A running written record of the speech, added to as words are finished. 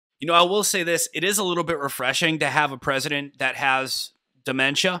I will say this. It is a little bit refreshing to have a president that has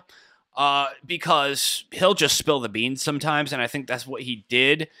dementia because he'll just spill the beans sometimes. And I think that's what he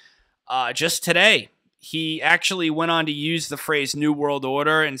did just today. He actually went on to use the phrase New World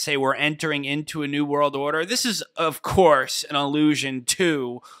Order and say we're entering into a new world order. This is, of course, an allusion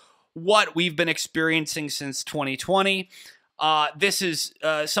to what we've been experiencing since 2020. This is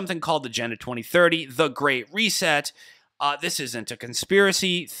something called Agenda 2030, the Great Reset. This isn't a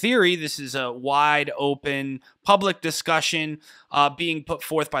conspiracy theory. This is a wide open public discussion being put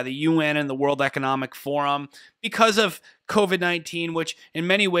forth by the UN and the World Economic Forum because of COVID-19, which in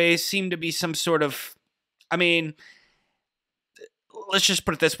many ways seemed to be some sort of, let's just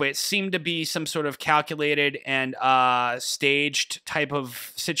put it this way. It seemed to be some sort of calculated and staged type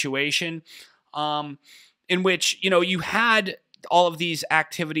of situation in which, you had all of these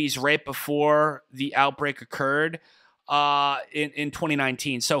activities right before the outbreak occurred in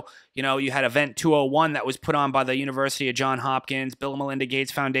 2019. So, you had Event 201 that was put on by the University of Johns Hopkins, Bill and Melinda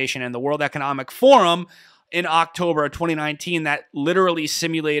Gates Foundation, and the World Economic Forum in October of 2019 that literally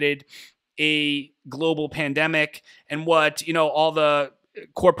simulated a global pandemic and what, all the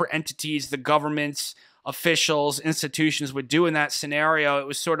corporate entities, the governments, officials, institutions would do in that scenario. It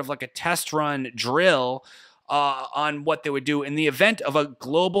was sort of like a test run drill on what they would do in the event of a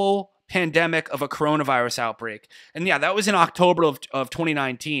global pandemic of a coronavirus outbreak. And yeah, that was in October of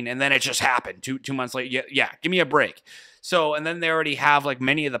 2019. And then it just happened two months later. Yeah, give me a break. So, and then they already have like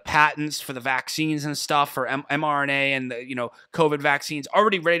many of the patents for the vaccines and stuff for mRNA and the, COVID vaccines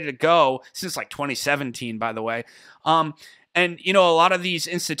already ready to go since like 2017, by the way. And, a lot of these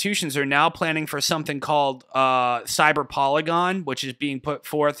institutions are now planning for something called Cyber Polygon, which is being put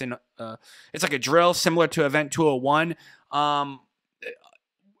forth in, it's like a drill similar to Event 201.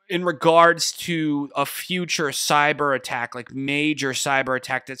 In regards to a future cyber attack, like major cyber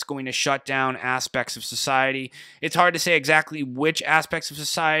attack that's going to shut down aspects of society. It's hard to say exactly which aspects of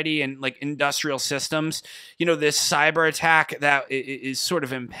society and like industrial systems, this cyber attack that is sort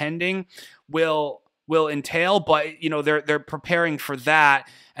of impending will entail, but they're preparing for that.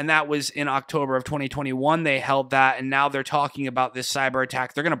 And that was in October of 2021. They held that, and now they're talking about this cyber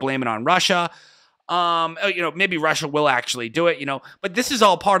attack. They're going to blame it on Russia. Maybe Russia will actually do it, but this is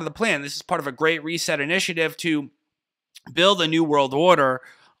all part of the plan. This is part of a Great Reset initiative to build a new world order.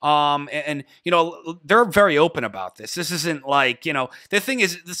 And they're very open about this. This isn't like, the thing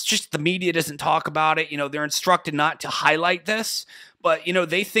is, it's just the media doesn't talk about it. They're instructed not to highlight this, but,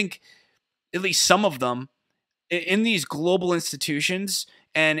 they think, at least some of them, in these global institutions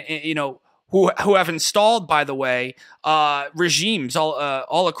and, who have installed, by the way, regimes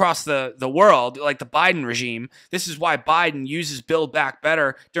all across the world, like the Biden regime. This is why Biden uses Build Back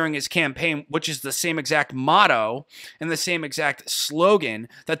Better during his campaign, which is the same exact motto and the same exact slogan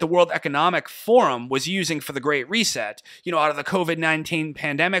that the World Economic Forum was using for the Great Reset. Out of the COVID-19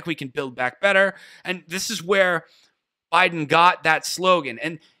 pandemic, we can build back better. And this is where Biden got that slogan.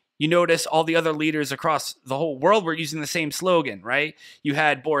 And you notice all the other leaders across the whole world were using the same slogan, right? You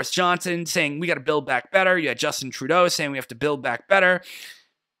had Boris Johnson saying, we got to build back better. You had Justin Trudeau saying we have to build back better.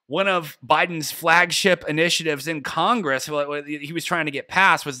 One of Biden's flagship initiatives in Congress, what he was trying to get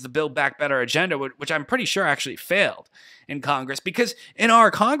passed, was the Build Back Better agenda, which I'm pretty sure actually failed in Congress. Because in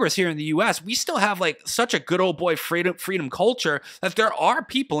our Congress here in the U.S., we still have like such a good old boy freedom culture that there are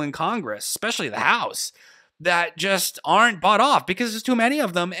people in Congress, especially the House, that just aren't bought off because there's too many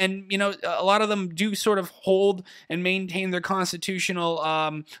of them. And, a lot of them do sort of hold and maintain their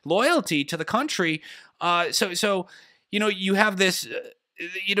constitutional loyalty to the country. So you have this,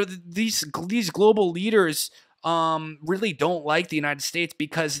 these global leaders really don't like the United States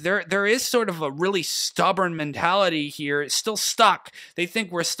because there is sort of a really stubborn mentality here. It's still stuck. They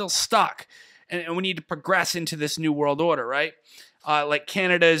think we're still stuck and we need to progress into this new world order, right? Like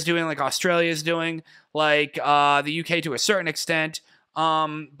Canada is doing, like Australia is doing, like the UK to a certain extent.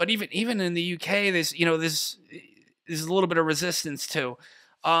 But even in the UK, there's a little bit of resistance too.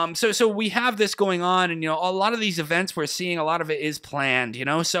 So we have this going on, and a lot of these events we're seeing, a lot of it is planned.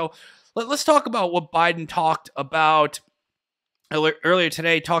 So let's talk about what Biden talked about earlier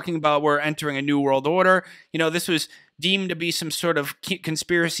today, talking about we're entering a new world order. This was deemed to be some sort of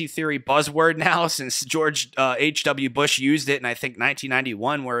conspiracy theory buzzword now since George H.W. Bush used it in, I think,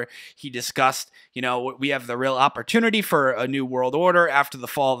 1991, where he discussed, we have the real opportunity for a new world order after the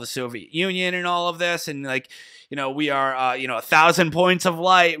fall of the Soviet Union and all of this. And like, we are, 1,000 points of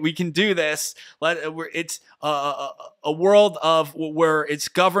light. We can do this. It's a world of where it's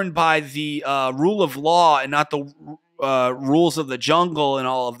governed by the rule of law and not the rules of the jungle and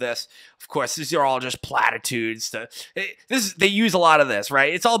all of this. Of course, these are all just platitudes. They use a lot of this,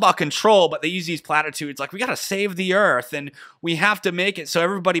 right? It's all about control, but they use these platitudes like we got to save the earth and we have to make it so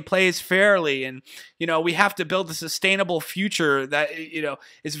everybody plays fairly, and we have to build a sustainable future that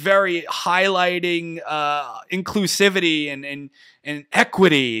is very highlighting inclusivity and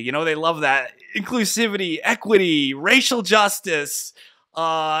equity. They love that inclusivity, equity, racial justice,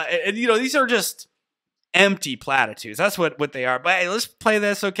 and these are just empty platitudes. That's what they are. But hey, let's play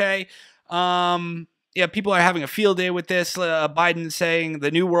this, okay? Yeah, people are having a field day with this. Biden saying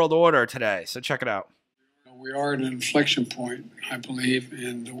the New World Order today. So check it out. We are at an inflection point, I believe,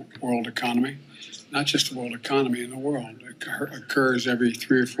 in the world economy. Not just the world economy, in the world. It occurs every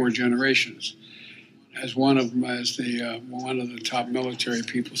 3 or 4 generations. As one of the top military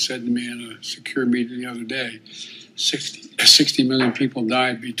people said to me in a secure meeting the other day, 60 million people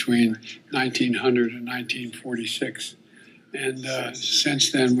died between 1900 and 1946. And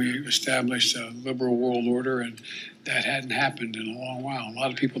since then, we established a liberal world order, and that hadn't happened in a long while. A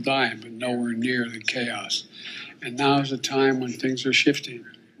lot of people dying, but nowhere near the chaos. And now is a time when things are shifting.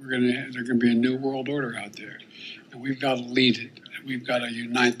 There's going to be a new world order out there, and we've got to lead it. We've got to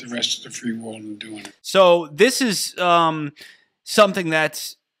unite the rest of the free world in doing it. So this is something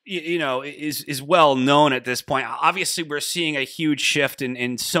that's is well known at this point. Obviously, we're seeing a huge shift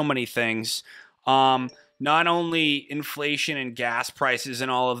in so many things. Not only inflation and gas prices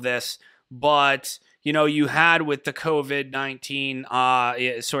and all of this, but you had with the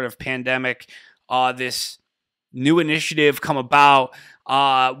COVID-19 sort of pandemic, this new initiative come about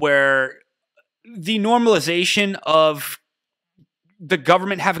where the normalization of the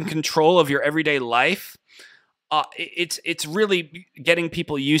government having control of your everyday life, it's really getting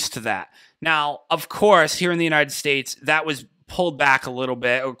people used to that. Now, of course, here in the United States, that was pulled back a little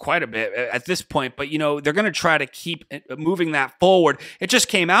bit, or quite a bit at this point, but they're going to try to keep moving that forward. It just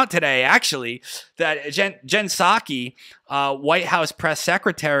came out today, actually, that Jen Psaki, White House press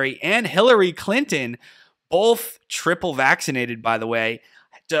secretary, and Hillary Clinton, both triple vaccinated, by the way,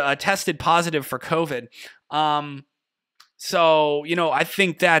 tested positive for COVID. So, I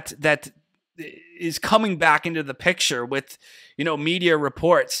think that is coming back into the picture with, media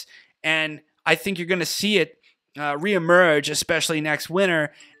reports. And I think you're going to see it reemerge, especially next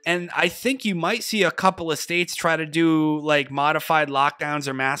winter. And I think you might see a couple of states try to do like modified lockdowns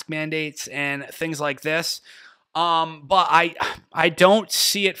or mask mandates and things like this. But I don't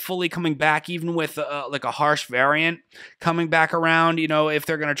see it fully coming back, even with like a harsh variant coming back around. If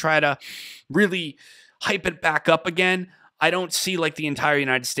they're going to try to really hype it back up again, I don't see like the entire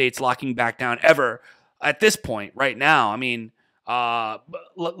United States locking back down ever at this point right now. I mean,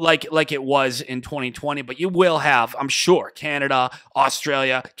 like it was in 2020, but you will have, I'm sure, Canada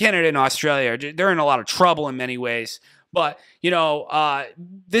and Australia, they're in a lot of trouble in many ways. But,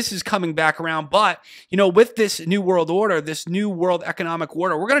 this is coming back around. But, with this new world order, this new world economic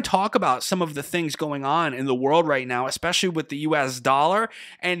order, we're going to talk about some of the things going on in the world right now, especially with the US dollar.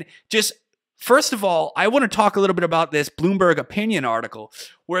 And just first of all, I want to talk a little bit about this Bloomberg opinion article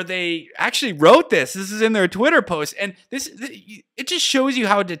where they actually wrote this. This is in their Twitter post. And it just shows you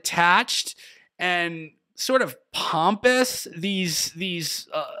how detached and sort of pompous these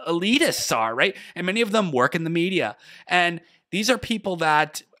elitists are, right? And many of them work in the media. And these are people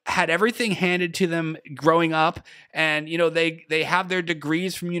that had everything handed to them growing up, and they have their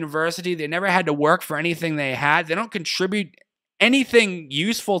degrees from university. They never had to work for anything they had. They don't contribute anything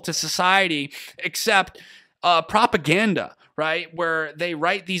useful to society except propaganda, right? Where they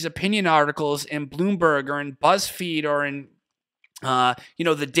write these opinion articles in Bloomberg or in BuzzFeed or in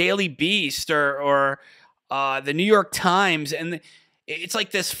the Daily Beast or the New York Times, and it's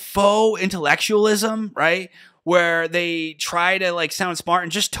like this faux intellectualism, right? Where they try to like sound smart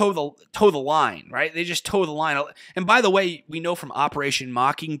and just toe the line, right? They just toe the line. And by the way, we know from Operation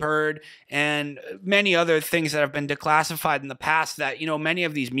Mockingbird and many other things that have been declassified in the past that, many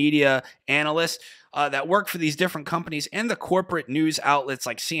of these media analysts that work for these different companies and the corporate news outlets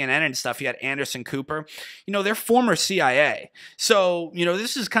like CNN and stuff. You had Anderson Cooper, they're former CIA. So,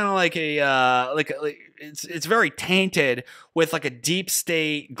 this is kind of like it's very tainted with like a deep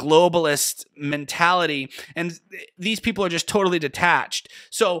state globalist mentality. And these people are just totally detached.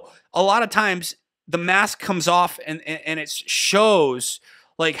 So a lot of times the mask comes off and it shows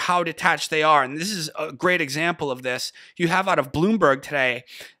like how detached they are. And this is a great example of this. You have out of Bloomberg today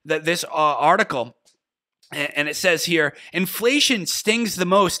that this article, and it says here, inflation stings the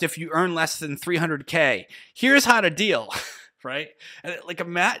most if you earn less than 300K. Here's how to deal, right? Like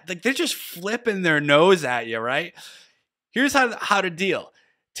they're just flipping their nose at you, right? Here's how to deal.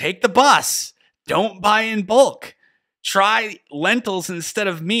 Take the bus. Don't buy in bulk. Try lentils instead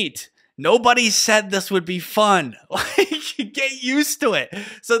of meat. Nobody said this would be fun. Like, get used to it.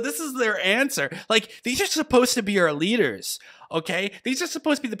 So this is their answer. Like, these are supposed to be our leaders, okay? These are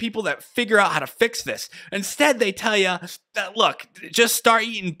supposed to be the people that figure out how to fix this. Instead, they tell you that, look, just start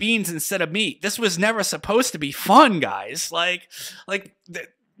eating beans instead of meat. This was never supposed to be fun, guys.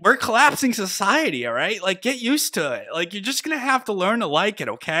 We're collapsing society, all right? Like, get used to it. Like, you're just going to have to learn to like it,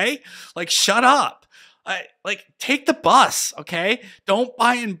 okay? Like, shut up. Take the bus, okay? Don't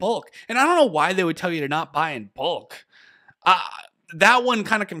buy in bulk. And I don't know why they would tell you to not buy in bulk. That one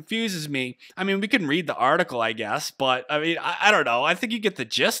kind of confuses me. I mean, we can read the article, I guess, but I mean, I don't know. I think you get the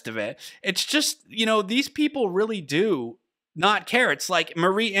gist of it. It's just, these people really do not care. It's like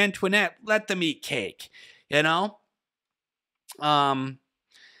Marie Antoinette, let them eat cake,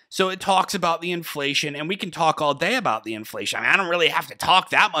 So it talks about the inflation, and we can talk all day about the inflation. I mean, I don't really have to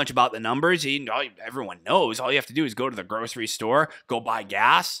talk that much about the numbers. Everyone knows. All you have to do is go to the grocery store, go buy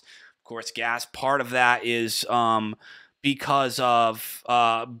gas. Of course, gas, part of that is because of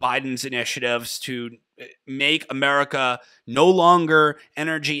Biden's initiatives to make America no longer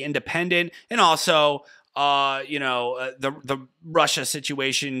energy independent, and also the Russia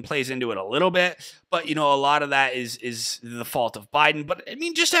situation plays into it a little bit, but a lot of that is the fault of Biden. But I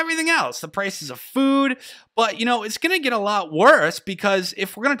mean, just everything else, the prices of food. But it's going to get a lot worse, because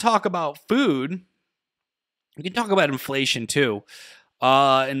if we're going to talk about food, we can talk about inflation too.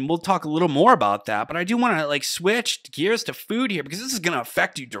 And we'll talk a little more about that. But I do want to switch gears to food here, because this is going to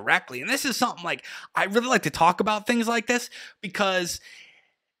affect you directly. And this is something I really like to talk about things like this, because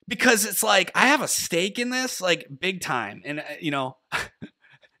it's like I have a stake in this, big time. And,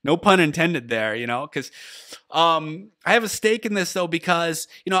 no pun intended there, because I have a stake in this, though, because,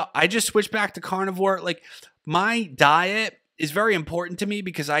 I just switched back to carnivore. My diet is very important to me,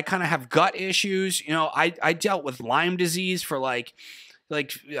 because I kind of have gut issues. I dealt with Lyme disease for I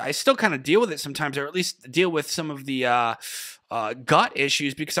still kind of deal with it sometimes, or at least deal with some of the gut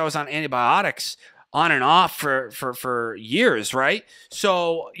issues, because I was on antibiotics on and off for years, right?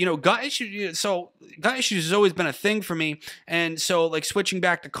 So, gut issues has always been a thing for me. And so, switching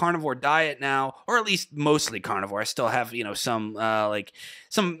back to carnivore diet now, or at least mostly carnivore. I still have, some a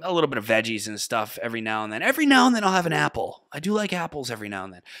little bit of veggies and stuff every now and then. Every now and then I'll have an apple. I do like apples every now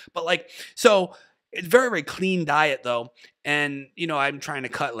and then. But so it's very, very clean diet, though. And, I'm trying to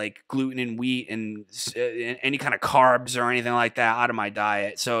cut gluten and wheat and any kind of carbs or anything like that out of my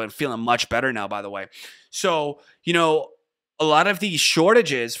diet. So I'm feeling much better now, by the way. So, a lot of these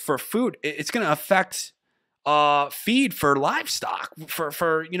shortages for food, it's going to affect feed for livestock,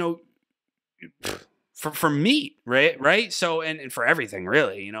 for meat, right? So, and for everything,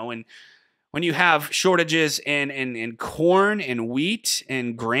 really, when you have shortages in corn and wheat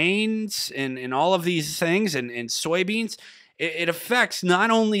and grains and all of these things and soybeans, it affects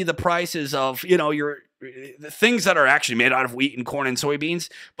not only the prices of, the things that are actually made out of wheat and corn and soybeans,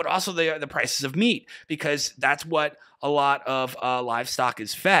 but also the prices of meat, because that's what a lot of livestock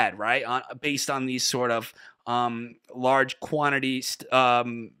is fed, right? Based on these sort of large quantity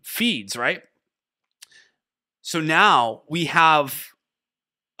feeds, right? So now we have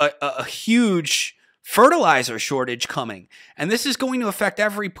a huge fertilizer shortage coming, and this is going to affect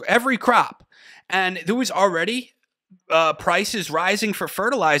every crop. And there was already prices rising for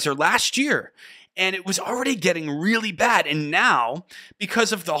fertilizer last year, and it was already getting really bad. And now,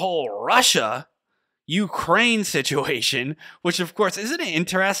 because of the whole Russia-Ukraine situation, which of course, isn't it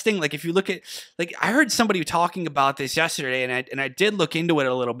interesting? If you look at, I heard somebody talking about this yesterday, and I did look into it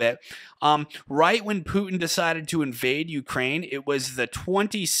a little bit. Right when Putin decided to invade Ukraine, it was the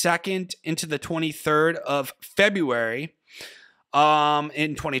 22nd into the 23rd of February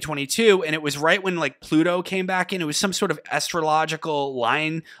in 2022, and it was right when Pluto came back in. It was some sort of astrological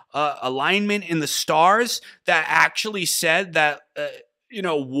alignment in the stars that actually said that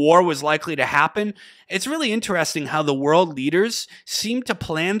war was likely to happen. It's really interesting how the world leaders seem to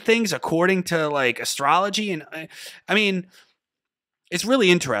plan things according to astrology, and I mean, it's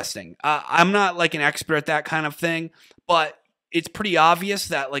really interesting. I'm not an expert at that kind of thing, but it's pretty obvious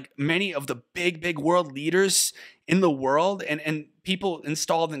that many of the big world leaders in the world and people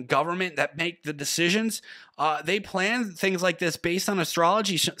installed in government that make the decisions, they plan things like this based on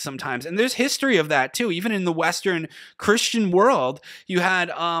astrology sometimes. And there's history of that too. Even in the Western Christian world, you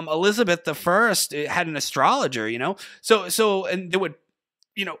had Elizabeth I had an astrologer, So and they would,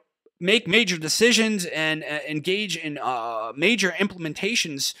 make major decisions and engage in major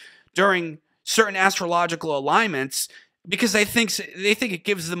implementations during certain astrological alignments, because they think it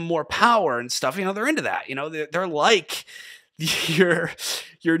gives them more power and stuff. They're into that. They're like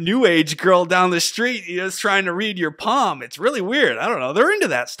your new age girl down the street is trying to read your palm. It's really weird. I don't know. They're into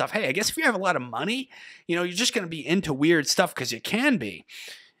that stuff. Hey, I guess if you have a lot of money, you're just going to be into weird stuff because you can be.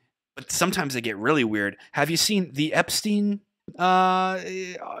 But sometimes they get really weird. Have you seen the Epstein, books?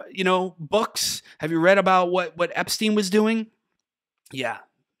 Have you read about what Epstein was doing? Yeah.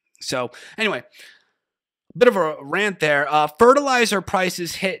 So anyway, bit of a rant there. Fertilizer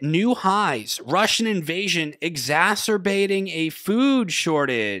prices hit new highs. Russian invasion exacerbating a food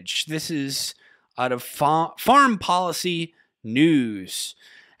shortage. This is out of Farm Policy News.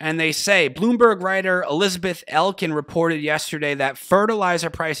 And they say, Bloomberg writer Elizabeth Elkin reported yesterday that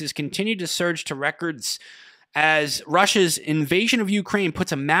fertilizer prices continue to surge to records as Russia's invasion of Ukraine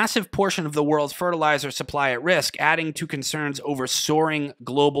puts a massive portion of the world's fertilizer supply at risk, adding to concerns over soaring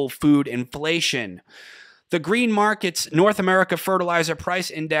global food inflation. The green market's North America fertilizer price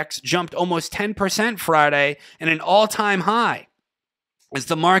index jumped almost 10% Friday and an all-time high, as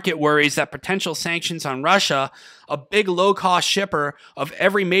the market worries that potential sanctions on Russia, a big low-cost shipper of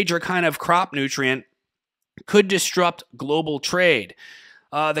every major kind of crop nutrient, could disrupt global trade.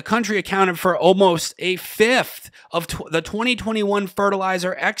 The country accounted for almost a fifth of the 2021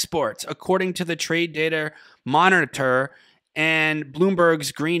 fertilizer exports, according to the Trade Data Monitor and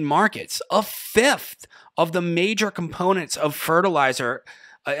Bloomberg's Green Markets. A fifth of the major components of fertilizer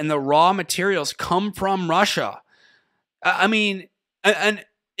and the raw materials come from Russia. I mean, and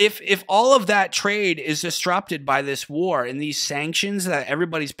if all of that trade is disrupted by this war and these sanctions that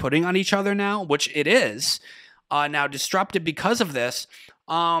everybody's putting on each other now, which it is now disrupted because of this,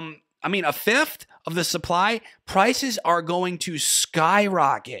 a fifth of the supply, prices are going to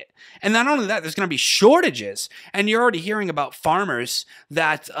skyrocket. And not only that, there's going to be shortages. And you're already hearing about farmers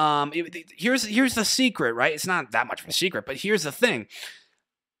that, here's the secret, right? It's not that much of a secret, but here's the thing.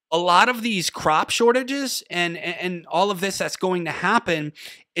 A lot of these crop shortages and all of this that's going to happen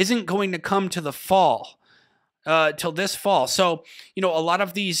isn't going to come to the fall. Till this fall. So, a lot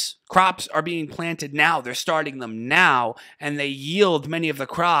of these crops are being planted now. They're starting them now, and they yield many of the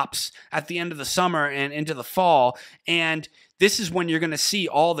crops at the end of the summer and into the fall. And this is when you're going to see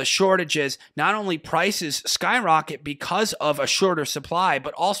all the shortages, not only prices skyrocket because of a shorter supply,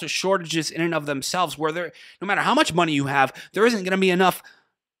 but also shortages in and of themselves where no matter how much money you have, there isn't going to be enough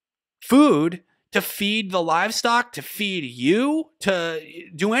food to feed the livestock, to feed you, to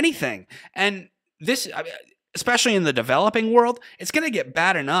do anything. And this, especially in the developing world, it's going to get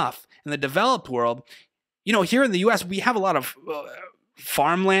bad enough. In the developed world, here in the U.S., we have a lot of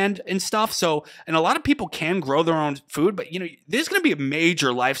farmland and stuff. So, and a lot of people can grow their own food, but, there's going to be a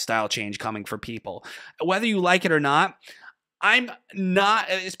major lifestyle change coming for people. Whether you like it or not, I'm not,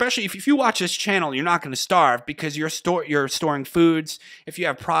 especially if you watch this channel, you're not going to starve because you're storing foods. If you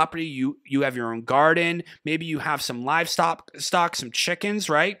have property, you have your own garden. Maybe you have some livestock, some chickens,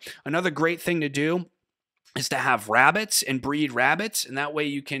 right? Another great thing to do is to have rabbits and breed rabbits, and that way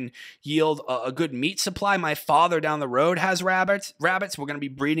you can yield a good meat supply. My father down the road has rabbits. We're going to be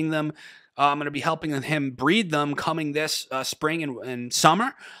breeding them. I'm going to be helping him breed them coming this spring and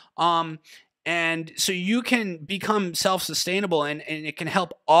summer. And so you can become self-sustainable, and it can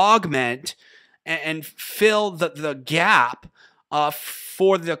help augment and fill the gap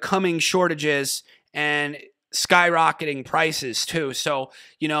for the coming shortages and skyrocketing prices too. So,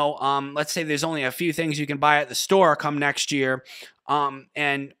 let's say there's only a few things you can buy at the store come next year,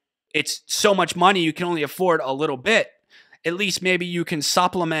 and it's so much money you can only afford a little bit. At least maybe you can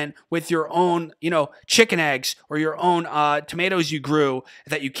supplement with your own, chicken eggs or your own tomatoes you grew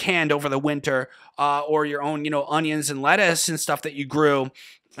that you canned over the winter, or your own, onions and lettuce and stuff that you grew,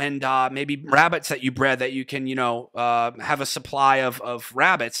 and maybe rabbits that you bred that you can, have a supply of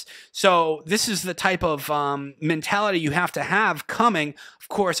rabbits. So this is the type of mentality you have to have coming. Of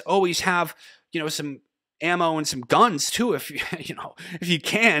course, always have, some ammo and some guns too, if if you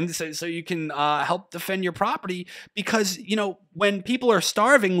can, so you can help defend your property, because when people are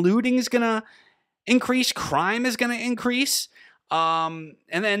starving, looting is gonna increase, crime is gonna increase, and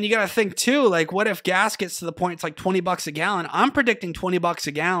then you gotta think too, like, what if gas gets to the point it's like $20 a gallon? I'm predicting $20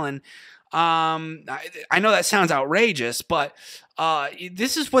 a gallon. I know that sounds outrageous, but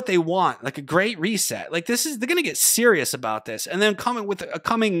this is what they want, like a great reset. Like they're going to get serious about this. And then coming with a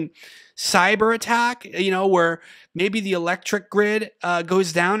coming cyber attack, where maybe the electric grid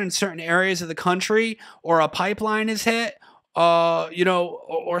goes down in certain areas of the country, or a pipeline is hit,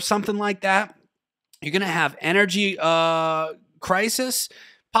 or something like that. You're going to have energy crisis,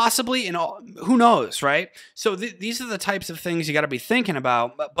 possibly, and who knows, right? So these are the types of things you got to be thinking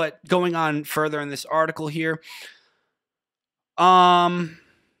about. But going on further in this article here,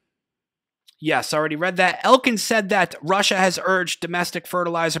 Yes, already read that. Elkin said that Russia has urged domestic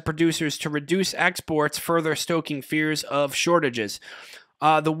fertilizer producers to reduce exports, further stoking fears of shortages.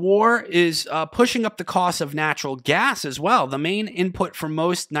 The war is pushing up the cost of natural gas as well, the main input for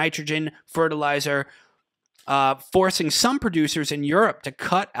most nitrogen fertilizer, forcing some producers in Europe to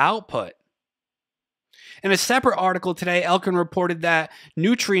cut output. In a separate article today, Elkin reported that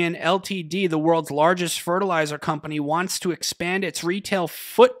Nutrien Ltd., the world's largest fertilizer company, wants to expand its retail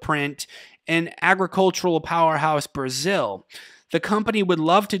footprint in agricultural powerhouse Brazil. The company would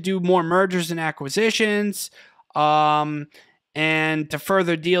love to do more mergers and acquisitions, and to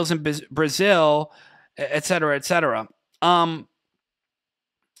further deals in Brazil, et cetera, et cetera.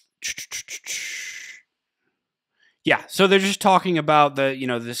 Yeah, so they're just talking about the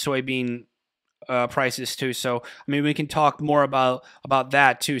soybean prices too. So I mean, we can talk more about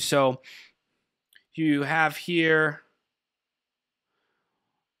that too. So you have here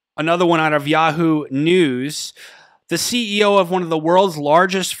another one out of Yahoo News. The CEO of one of the world's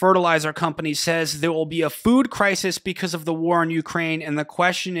largest fertilizer companies says there will be a food crisis because of the war in Ukraine, and the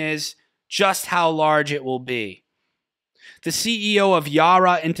question is just how large it will be. The CEO of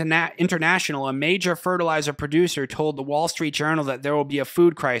ARRR International, a major fertilizer producer, told the Wall Street Journal that there will be a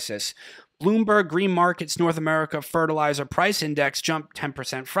food crisis. Bloomberg Green Markets North America Fertilizer Price Index jumped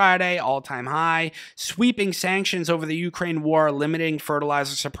 10% Friday, all-time high, sweeping sanctions over the Ukraine war, limiting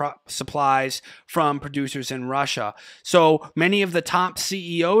fertilizer supplies from producers in Russia. So many of the top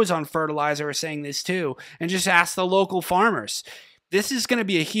CEOs on fertilizer are saying this too, and just ask the local farmers. This is going to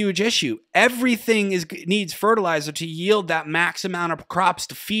be a huge issue. Everything needs fertilizer to yield that max amount of crops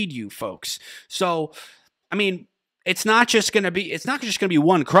to feed you, folks. So, I mean, it's not just going to be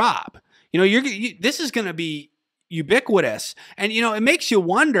one crop. This is going to be ubiquitous, and it makes you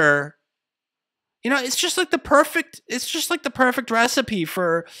wonder. It's just like the perfect recipe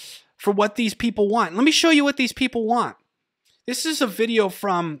for what these people want. Let me show you what these people want. This is a video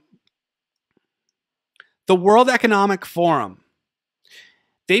from the World Economic Forum.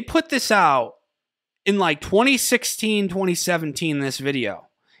 They put this out in like 2016, 2017. This video.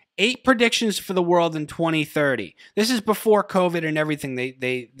 8 predictions for the world in 2030. This is before COVID and everything.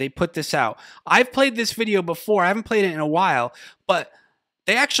 They put this out. I've played this video before. I haven't played it in a while, but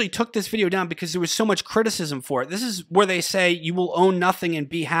they actually took this video down because there was so much criticism for it. This is where they say you will own nothing and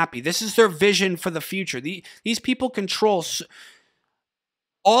be happy. This is their vision for the future. These people control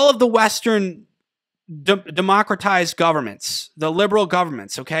all of the Western democratized governments, the liberal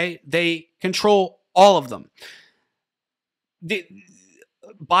governments, okay? They control all of them.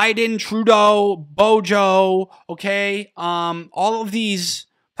 Biden, Trudeau, Bojo, okay, all of these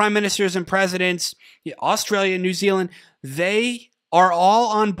prime ministers and presidents, Australia, New Zealand, they are all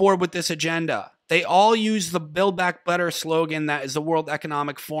on board with this agenda. They all use the Build Back Better slogan that is the World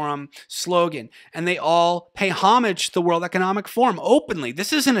Economic Forum slogan, and they all pay homage to the World Economic Forum openly.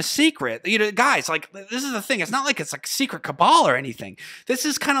 This isn't a secret. Guys, like, this is the thing. It's not like it's like a secret cabal or anything. This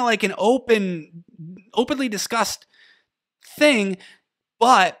is kind of like an openly discussed thing,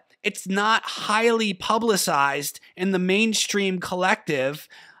 but it's not highly publicized in the mainstream collective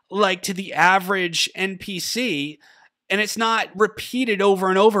like to the average NPC, and it's not repeated over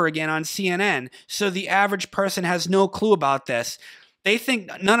and over again on CNN, so the average person has no clue about this. They think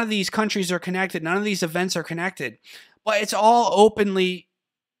none of these countries are connected, none of these events are connected, but it's all openly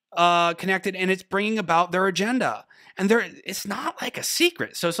connected, and it's bringing about their agenda. And it's not like a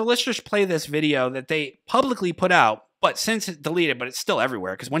secret. So let's just play this video that they publicly put out, but since it's deleted, but it's still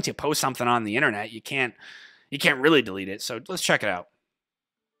everywhere, because once you post something on the internet, you can't really delete it. So let's check it out.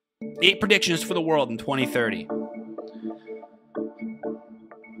 8 predictions for the world in 2030.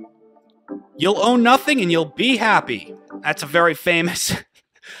 You'll own nothing and you'll be happy. That's a very famous...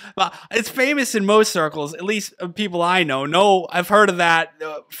 Well, it's famous in most circles, at least people I know. I've heard of that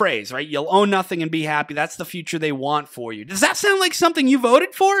phrase, right? You'll own nothing and be happy. That's the future they want for you. Does that sound like something you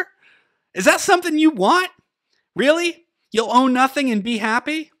voted for? Is that something you want? Really? You'll own nothing and be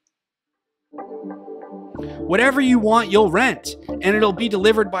happy? Whatever you want, you'll rent, and it'll be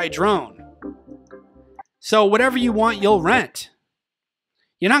delivered by drone. So whatever you want, you'll rent.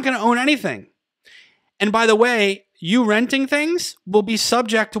 You're not going to own anything. And by the way, you renting things will be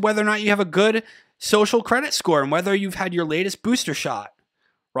subject to whether or not you have a good social credit score and whether you've had your latest booster shot,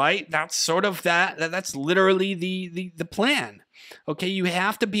 right? That's sort of that's literally the plan. Okay, you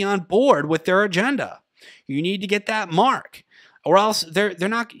have to be on board with their agenda. You need to get that mark, or else you're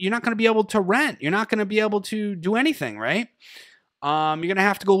not going to be able to rent. You're not going to be able to do anything, right? You're going to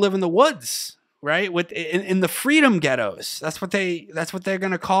have to go live in the woods, right? In the freedom ghettos. That's what they're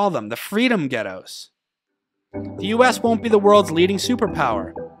going to call them, the freedom ghettos. The U.S. won't be the world's leading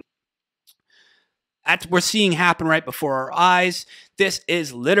superpower. we're seeing happen right before our eyes. This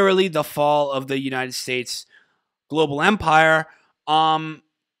is literally the fall of the United States global empire. All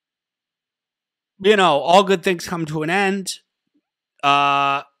good things come to an end.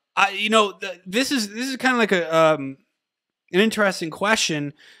 This is kind of like an interesting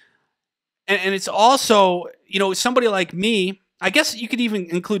question, and it's also, somebody like me. I guess you could even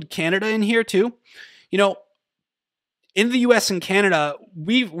include Canada in here too. In the U.S. and Canada,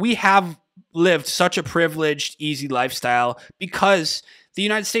 we have lived such a privileged, easy lifestyle because the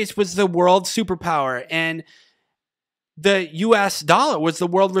United States was the world superpower, and the U.S. dollar was the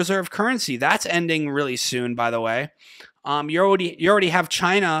world reserve currency. That's ending really soon, by the way. You already have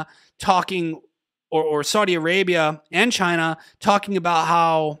China talking, or Saudi Arabia and China talking about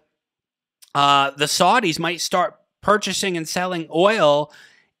how the Saudis might start purchasing and selling oil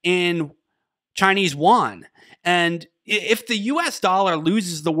in Chinese yuan. And if the US dollar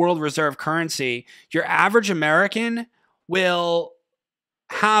loses the world reserve currency, your average American will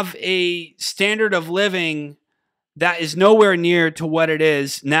have a standard of living that is nowhere near to what it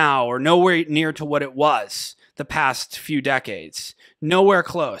is now, or nowhere near to what it was the past few decades. Nowhere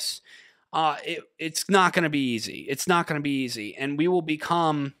close. It's not going to be easy. It's not going to be easy. And we will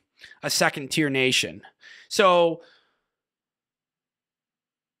become a second-tier nation. So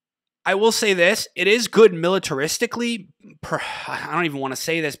I will say this. It is good militaristically. I don't even want to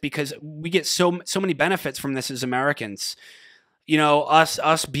say this because we get so many benefits from this as Americans.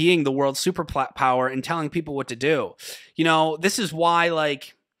 Us being the world superpower and telling people what to do. This is why,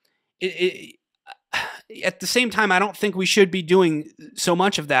 at the same time, I don't think we should be doing so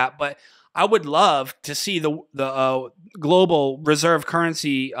much of that, but I would love to see the global reserve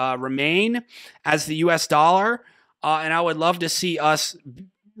currency remain as the U.S. dollar, and I would love to see us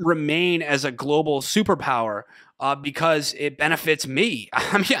remain as a global superpower because it benefits me.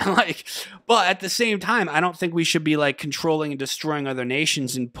 But at the same time, I don't think we should be controlling and destroying other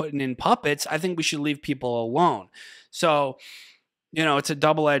nations and putting in puppets. I think we should leave people alone. So, it's a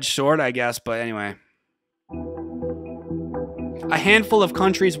double-edged sword, I guess. But anyway, a handful of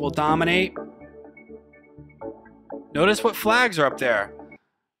countries will dominate. Notice what flags are up there.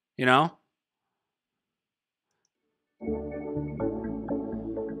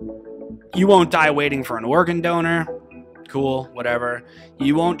 You won't die waiting for an organ donor. Cool, whatever.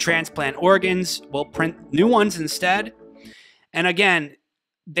 You won't transplant organs. We'll print new ones instead. And again,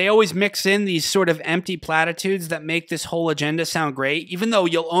 they always mix in these sort of empty platitudes that make this whole agenda sound great, even though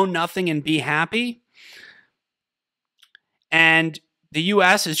you'll own nothing and be happy. And the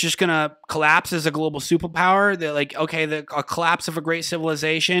U.S. is just going to collapse as a global superpower. They're a collapse of a great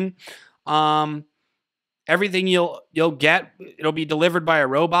civilization. Everything you'll get, it'll be delivered by a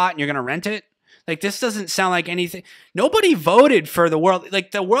robot and you're going to rent it. This doesn't sound like anything. Nobody voted for the world.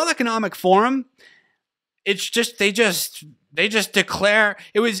 The World Economic Forum, it's just, they just declare,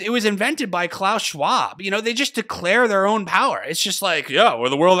 it was invented by Klaus Schwab. They just declare their own power. It's just yeah, we're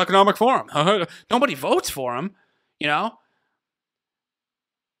the World Economic Forum. Nobody votes for them,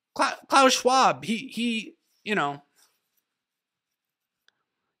 Klaus Schwab, he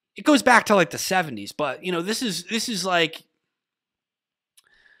it goes back to the 70s, but this is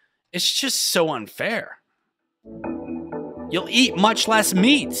it's just so unfair. You'll eat much less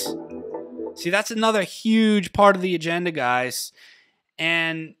meat. See, that's another huge part of the agenda, guys.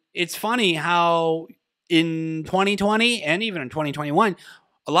 And it's funny how in 2020 and even in 2021,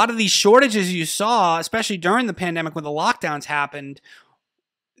 a lot of these shortages you saw, especially during the pandemic when the lockdowns happened,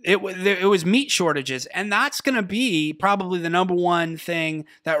 it was meat shortages, and that's going to be probably the number one thing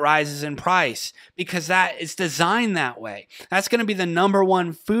that rises in price because that is designed that way. That's going to be the number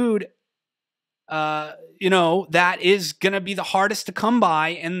one food, that is going to be the hardest to come by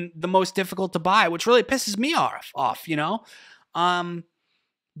and the most difficult to buy, which really pisses me off.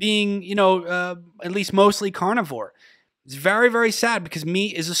 Being at least mostly carnivore, it's very, very sad because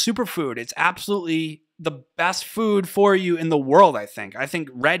meat is a superfood. It's absolutely the best food for you in the world, I think. I think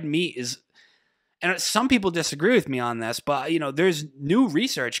red meat is, and some people disagree with me on this, but there's new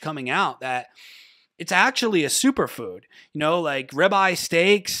research coming out that it's actually a superfood. Ribeye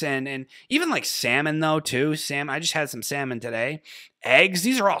steaks and even salmon though too. I just had some salmon today. Eggs,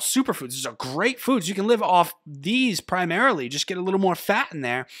 these are all superfoods. These are great foods. You can live off these primarily. Just get a little more fat in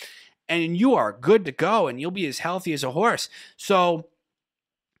there, and you are good to go, and you'll be as healthy as a horse. So,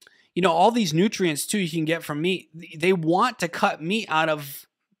 all these nutrients too you can get from meat. They want to cut meat out of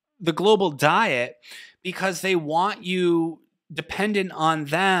the global diet because they want you dependent on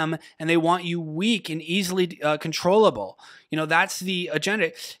them, and they want you weak and easily controllable. That's the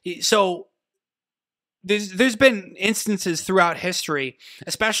agenda. So there's been instances throughout history,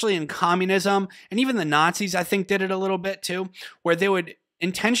 especially in communism, and even the Nazis, I think, did it a little bit too, where they would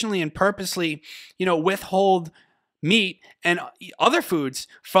intentionally and purposely, withhold meat and other foods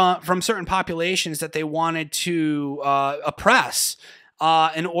from certain populations that they wanted to oppress,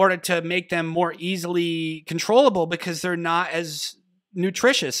 in order to make them more easily controllable, because they're not as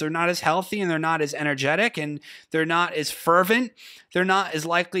nutritious, they're not as healthy, and they're not as energetic, and they're not as fervent. They're not as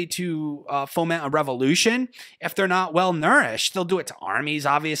likely to foment a revolution if they're not well nourished. They'll do it to armies,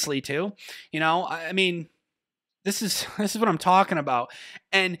 obviously, too. I mean, this is what I'm talking about.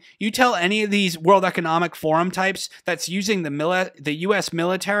 And you tell any of these World Economic Forum types that's using the U.S.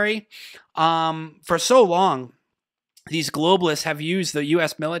 military for so long. These globalists have used the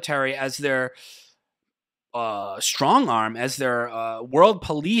U.S. military as their strong arm, as their world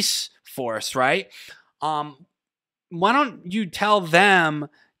police force, right? Why don't you tell them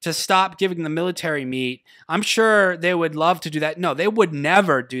to stop giving the military meat? I'm sure they would love to do that. No, they would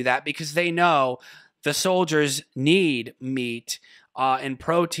never do that, because they know the soldiers need meat and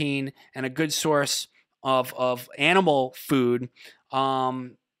protein and a good source of animal food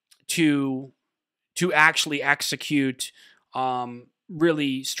to actually execute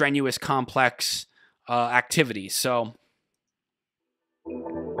really strenuous, complex activities. So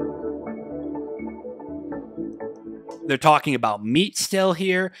they're talking about meat still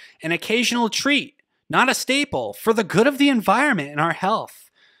here, an occasional treat, not a staple, for the good of the environment and our health.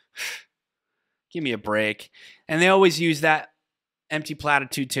 Give me a break. And they always use that empty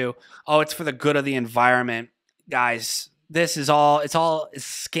platitude too. Oh, it's for the good of the environment. Guys, it's all a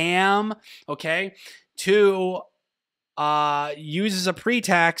scam, okay? To use as a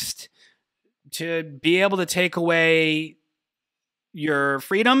pretext to be able to take away your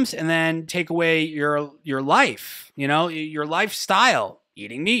freedoms and then take away your life, your lifestyle,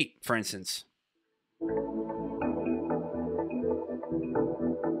 eating meat, for instance.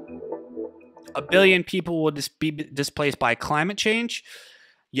 A billion people will be displaced by climate change.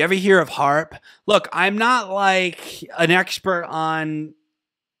 You ever hear of HARP? Look, I'm not like an expert on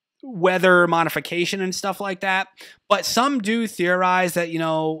weather modification and stuff like that, but some do theorize that,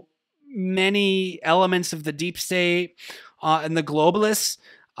 many elements of the deep state and the globalists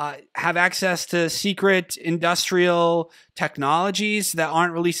have access to secret industrial technologies that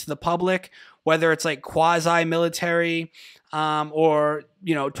aren't released to the public, whether it's like quasi-military or,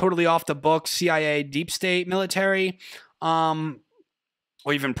 totally off the books CIA deep state military, or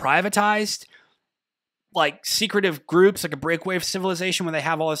even privatized, like secretive groups, like a breakaway civilization, where they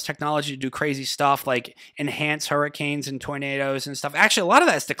have all this technology to do crazy stuff, like enhance hurricanes and tornadoes and stuff. Actually, a lot of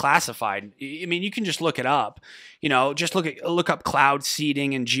that's declassified. I mean, you can just look it up. Just look up cloud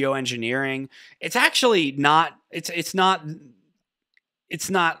seeding and geoengineering. It's actually not. It's not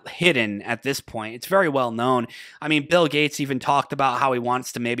hidden at this point. It's very well known. I mean, Bill Gates even talked about how he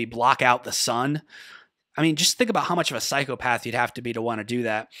wants to maybe block out the sun. I mean, just think about how much of a psychopath you'd have to be to want to do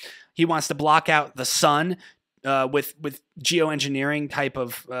that. He wants to block out the sun with geoengineering type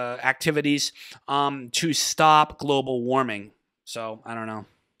of activities to stop global warming. So, I don't know.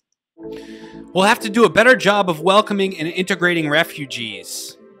 We'll have to do a better job of welcoming and integrating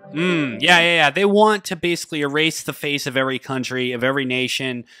refugees. Yeah. They want to basically erase the face of every country, of every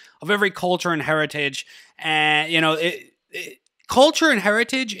nation, of every culture and heritage. And, culture and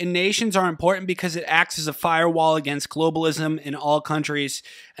heritage in nations are important because it acts as a firewall against globalism in all countries.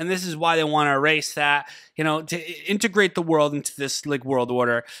 And this is why they want to erase that, to integrate the world into this like world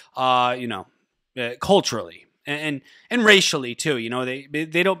order, culturally and racially too.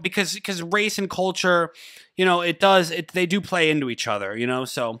 They don't, because race and culture, they do play into each other,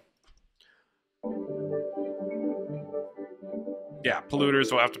 so. Yeah,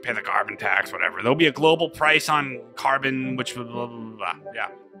 polluters will have to pay the carbon tax, whatever. There'll be a global price on carbon, which blah, blah, blah, blah. Yeah.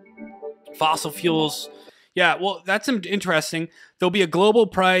 Fossil fuels. Yeah, well, that's interesting. There'll be a global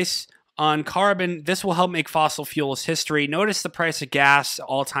price on carbon. This will help make fossil fuels history. Notice the price of gas,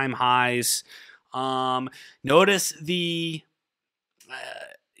 all-time highs. Notice the,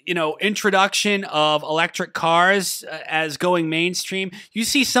 introduction of electric cars as going mainstream. You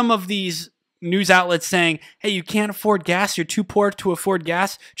see some of these news outlets saying, hey, you can't afford gas, you're too poor to afford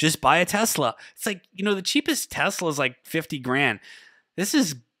gas, just buy a Tesla. It's like, the cheapest Tesla is like 50 grand. This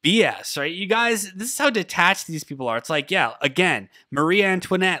is BS, right? You guys, this is how detached these people are. It's like, yeah, again, Marie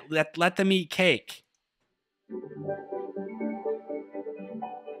Antoinette, let them eat cake.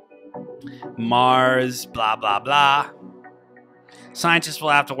 Mars, blah, blah, blah. Scientists will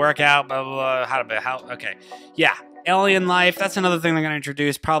have to work out, blah, blah, blah, okay. Yeah, Alien life, that's another thing they're going to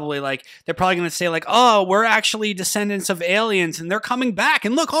introduce. Probably like they're probably going to say like, oh, we're actually descendants of aliens and they're coming back,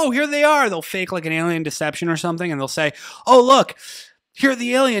 and look, oh, here they are. They'll fake like an alien deception or something, and they'll say, oh, look, here are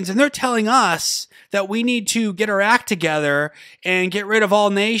the aliens, and they're telling us that we need to get our act together and get rid of all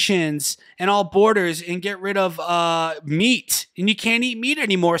nations and all borders and get rid of meat, and you can't eat meat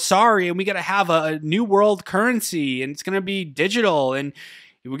anymore, sorry, and we got to have a new world currency, and it's going to be digital, and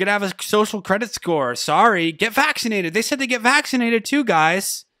we're going to have a social credit score. Sorry. Get vaccinated. They said to get vaccinated too,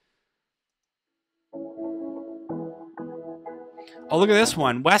 guys. Oh, look at this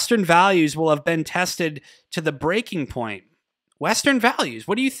one. Western values will have been tested to the breaking point. Western values.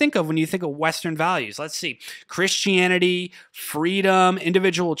 What do you think of when you think of Western values? Let's see. Christianity, freedom,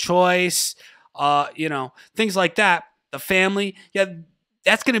 individual choice, things like that. The family. Yeah,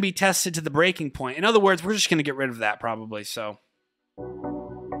 that's going to be tested to the breaking point. In other words, we're just going to get rid of that probably. So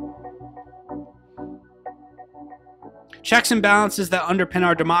checks and balances that underpin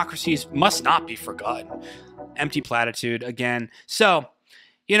our democracies must not be forgotten. Empty platitude again. So,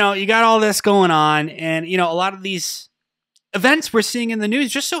 you got all this going on, and, a lot of these events we're seeing in the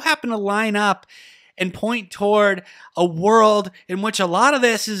news just so happen to line up and point toward a world in which a lot of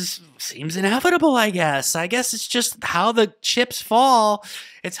this seems inevitable, I guess. I guess it's just how the chips fall.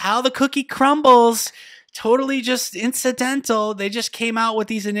 It's how the cookie crumbles. Totally just incidental. They just came out with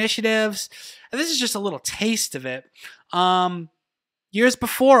these initiatives. And this is just a little taste of it. Years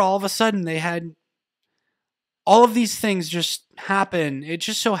before, all of a sudden, they had all of these things just happen. It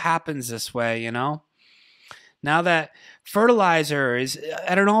just so happens this way, Now that fertilizer is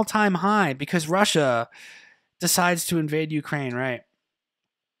at an all-time high because Russia decides to invade Ukraine, right?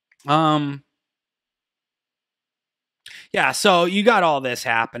 Yeah, so you got all this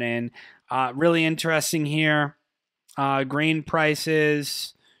happening. Really interesting here. Grain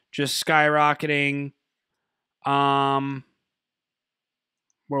prices just skyrocketing. Where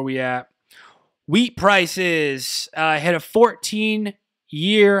we at? Wheat prices hit a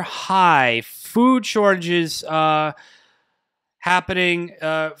 14-year high. Food shortages happening.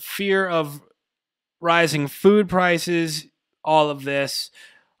 Fear of rising food prices. All of this.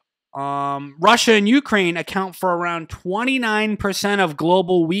 Russia and Ukraine account for around 29% of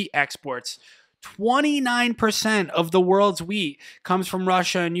global wheat exports. 29% of the world's wheat comes from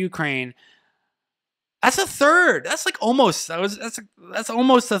Russia and Ukraine. That's a third. That's like almost. That's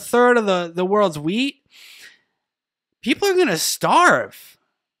almost a third of the world's wheat. People are gonna starve.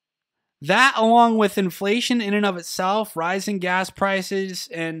 That, along with inflation in and of itself, rising gas prices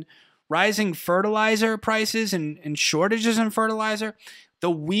and rising fertilizer prices and shortages in fertilizer,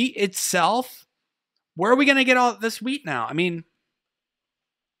 the wheat itself. Where are we gonna get all this wheat now? I mean,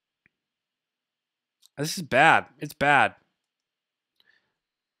 this is bad. It's bad.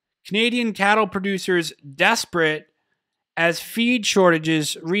 Canadian cattle producers desperate as feed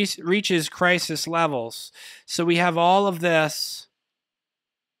shortages reaches crisis levels. So we have all of this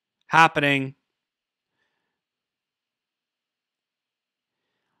happening.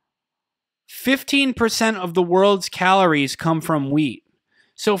 15% of the world's calories come from wheat.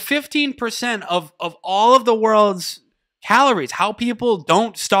 So 15% of all of the world's calories, how people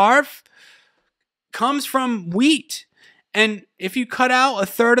don't starve, comes from wheat. And if you cut out a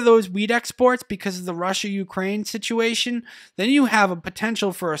third of those wheat exports because of the Russia-Ukraine situation, then you have a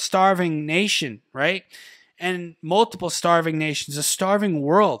potential for a starving nation, right? And multiple starving nations, a starving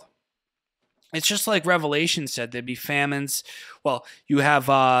world. It's just like Revelation said, there'd be famines. Well, you have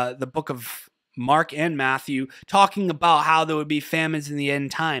the book of Mark and Matthew talking about how there would be famines in the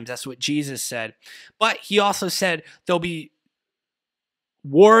end times. That's what Jesus said. But he also said there'll be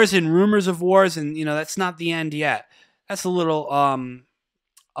wars and rumors of wars, and that's not the end yet. That's a little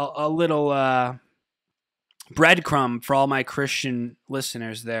breadcrumb for all my Christian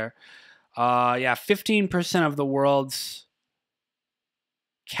listeners there. 15% of the world's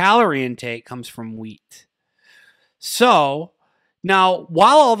calorie intake comes from wheat. So now,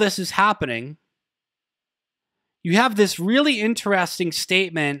 while all this is happening, you have this really interesting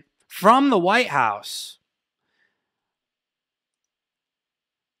statement from the White House.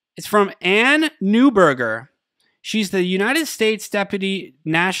 It's from Ann Neuberger. She's the United States Deputy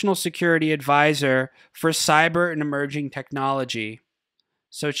National Security Advisor for Cyber and Emerging Technology.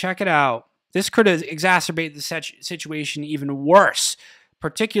 So check it out. This could exacerbate the situation even worse,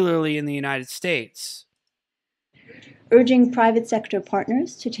 particularly in the United States. Urging private sector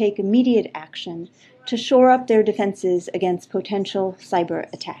partners to take immediate action to shore up their defenses against potential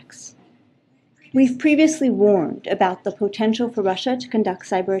cyber attacks. We've previously warned about the potential for Russia to conduct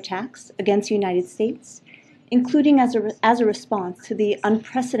cyber attacks against the United States, including as a response to the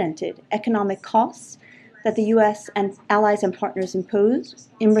unprecedented economic costs that the US and allies and partners imposed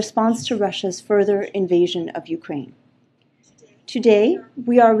in response to Russia's further invasion of Ukraine. Today,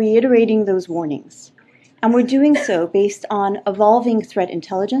 we are reiterating those warnings, and we're doing so based on evolving threat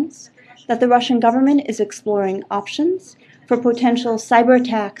intelligence that the Russian government is exploring options for potential cyber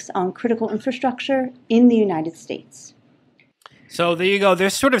attacks on critical infrastructure in the United States. So there you go. They're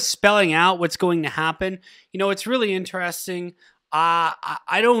sort of spelling out what's going to happen. You know, it's really interesting.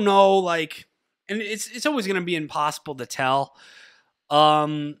 I don't know, like, and it's always going to be impossible to tell.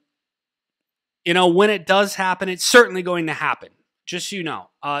 You know, when it does happen, it's certainly going to happen. Just so you know.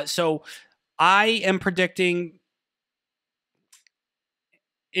 So I am predicting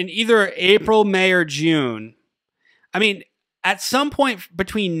in either April, May, or June. I mean, at some point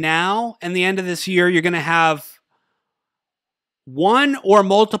between now and the end of this year, you're going to have one or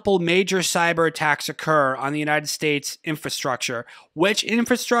multiple major cyber attacks occur on the United States infrastructure. Which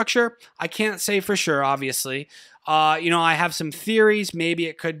infrastructure? I can't say for sure, obviously. You know, I have some theories. Maybe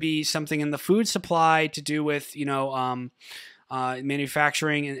it could be something in the food supply to do with, you know,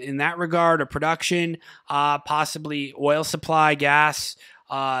 manufacturing in that regard, or production, possibly oil supply, gas,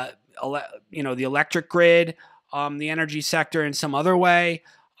 you know, the electric grid, the energy sector in some other way.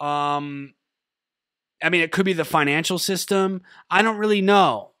 I mean, it could be the financial system. I don't really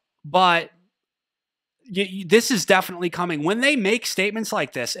know, but this is definitely coming. When they make statements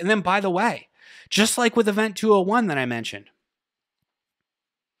like this, and then, by the way, just like with Event 201 that I mentioned,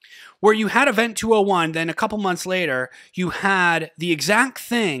 where you had Event 201, then a couple months later, you had the exact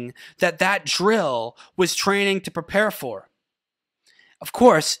thing that drill was training to prepare for. Of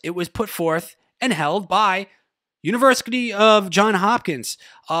course, it was put forth and held by University of Johns Hopkins,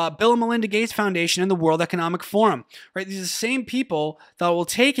 Bill and Melinda Gates Foundation, and the World Economic Forum. Right? These are the same people that will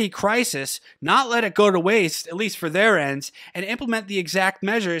take a crisis, not let it go to waste, at least for their ends, and implement the exact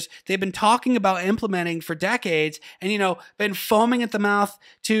measures they've been talking about implementing for decades, and, you know, been foaming at the mouth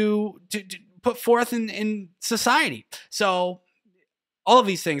to put forth in society. So all of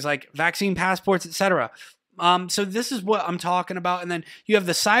these things like vaccine passports, etc. So this is what I'm talking about. And then you have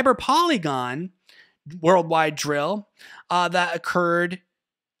the Cyber Polygon worldwide drill that occurred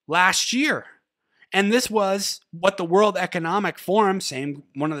last year. And this was what the World Economic Forum,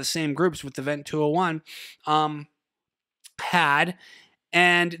 one of the same groups with Event 201, had.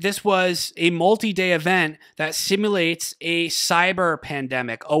 And this was a multi-day event that simulates a cyber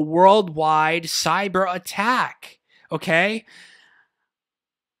pandemic, a worldwide cyber attack. Okay?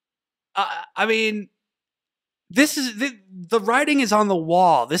 I mean, this is the writing is on the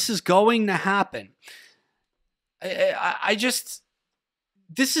wall. This is going to happen.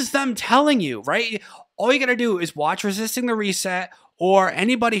 This is them telling you, right? All you got to do is watch Resisting the Reset or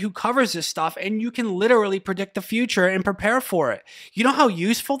anybody who covers this stuff, and you can literally predict the future and prepare for it. You know how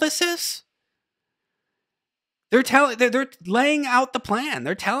useful this is? They're laying out the plan.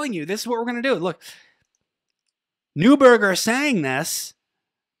 They're telling you this is what we're going to do. Look, Neuberger saying this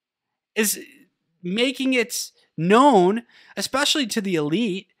is making it known, especially to the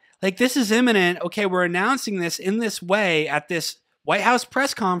elite, like this is imminent. Okay, we're announcing this in this way at this White House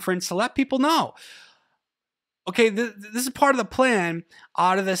press conference to let people know. Okay, this is part of the plan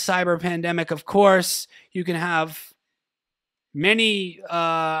out of this cyber pandemic. Of course, you can have many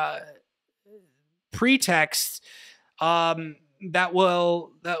pretexts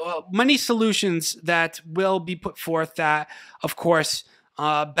many solutions that will be put forth that, of course,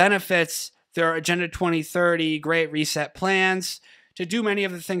 benefits their Agenda 2030 Great Reset plans to do many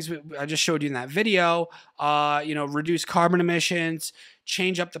of the things I just showed you in that video. You know, reduce carbon emissions,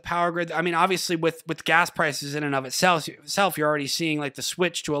 change up the power grid. I mean, obviously, with gas prices in and of itself, you're already seeing like the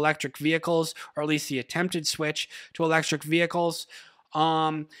switch to electric vehicles, or at least the attempted switch to electric vehicles.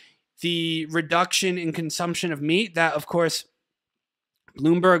 The reduction in consumption of meat that, of course,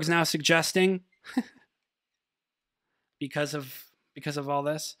 Bloomberg's now suggesting because of all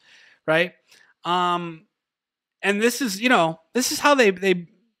this, right? And this is, you know, this is how they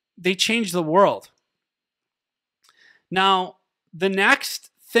change the world. Now, the next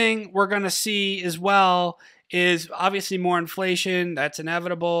thing we're going to see as well is obviously more inflation. That's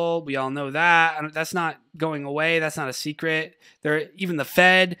inevitable. We all know that. That's not going away. That's not a secret. Even the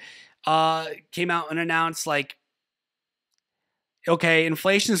Fed came out and announced, like, okay,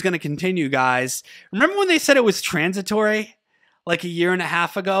 inflation is going to continue, guys. Remember when they said it was transitory? Like a year and a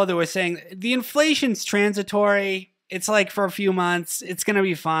half ago, they were saying the inflation's transitory. It's like for a few months. It's going to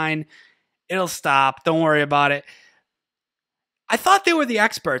be fine. It'll stop. Don't worry about it. I thought they were the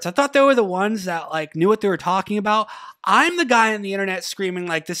experts. I thought they were the ones that like knew what they were talking about. I'm the guy on the internet screaming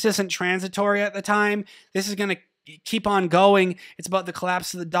like this isn't transitory at the time. This is going to keep on going. It's about the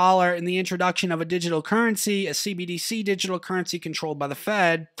collapse of the dollar and the introduction of a digital currency, a CBDC digital currency controlled by the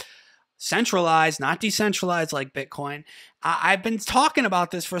Fed, centralized, not decentralized like Bitcoin. I've been talking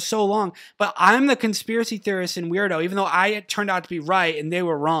about this for so long, but I'm the conspiracy theorist and weirdo, even though I turned out to be right and they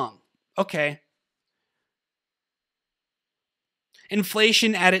were wrong. Okay.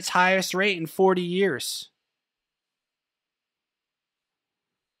 Inflation at its highest rate in 40 years.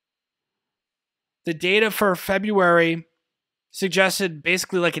 The data for February suggested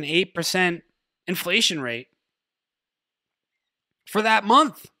basically like an 8% inflation rate for that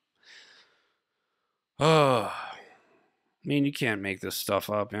month. Oh, I mean, you can't make this stuff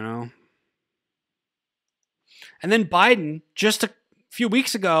up, you know? And then Biden, just a few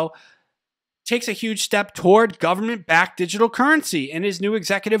weeks ago, takes a huge step toward government-backed digital currency in his new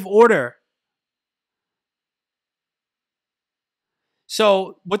executive order.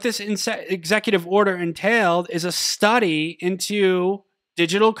 So what this executive order entailed is a study into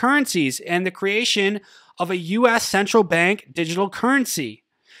digital currencies and the creation of a U.S. central bank digital currency.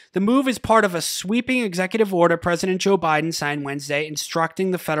 The move is part of a sweeping executive order President Joe Biden signed Wednesday,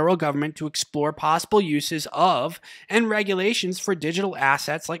 instructing the federal government to explore possible uses of and regulations for digital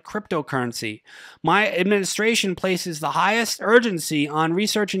assets like cryptocurrency. My administration places the highest urgency on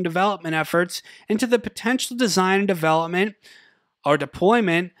research and development efforts into the potential design and development or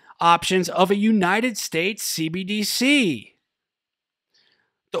deployment options of a United States CBDC.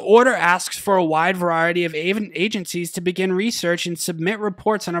 The order asks for a wide variety of agencies to begin research and submit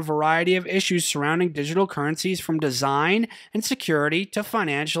reports on a variety of issues surrounding digital currencies, from design and security to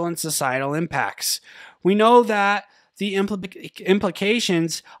financial and societal impacts. We know that the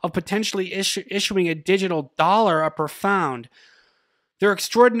implications of potentially issuing a digital dollar are profound. They're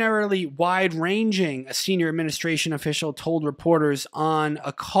extraordinarily wide-ranging, a senior administration official told reporters on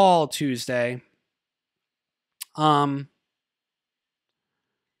a call Tuesday.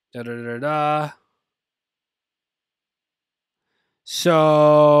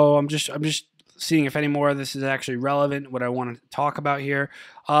 So I'm just seeing if any more of this is actually relevant, what I want to talk about here.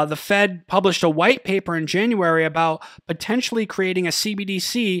 The Fed published a white paper in January about potentially creating a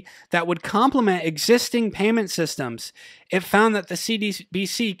CBDC that would complement existing payment systems. It found that the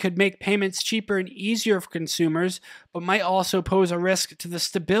CBDC could make payments cheaper and easier for consumers, but might also pose a risk to the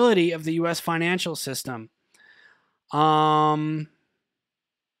stability of the U.S. financial system.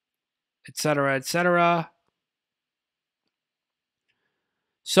 Et cetera, et cetera.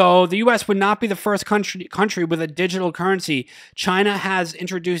 So the U.S. would not be the first country with a digital currency. China has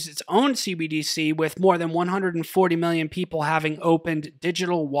introduced its own CBDC, with more than 140 million people having opened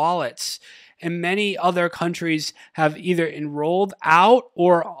digital wallets. And many other countries have either enrolled out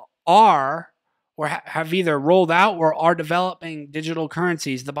or have either rolled out or are developing digital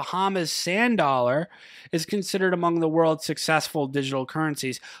currencies. The Bahamas Sand Dollar is considered among the world's successful digital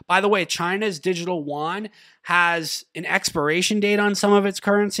currencies. By the way, China's digital yuan has an expiration date on some of its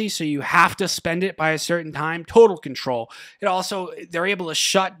currency, so you have to spend it by a certain time. Total control. They're able to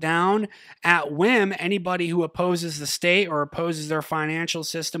shut down at whim anybody who opposes the state or opposes their financial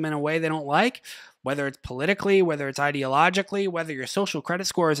system in a way they don't like, whether it's politically, whether it's ideologically, whether your social credit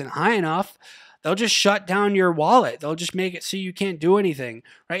score isn't high enough. They'll just shut down your wallet. They'll just make it so you can't do anything,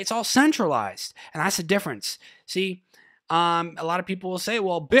 right? It's all centralized, and that's the difference. See, a lot of people will say,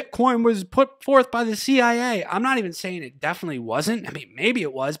 well, Bitcoin was put forth by the CIA. I'm not even saying it definitely wasn't. I mean, maybe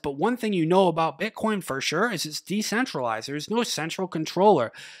it was, but one thing you know about Bitcoin for sure is it's decentralized. There's no central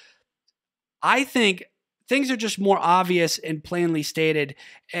controller. I think things are just more obvious and plainly stated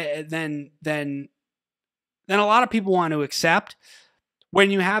than a lot of people want to accept. When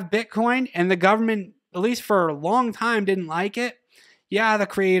you have Bitcoin and the government, at least for a long time, didn't like it, yeah, the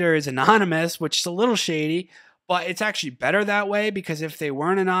creator is anonymous, which is a little shady, but it's actually better that way, because if they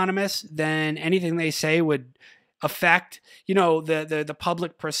weren't anonymous, then anything they say would affect, the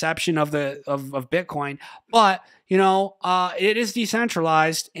public perception of Bitcoin. But, it is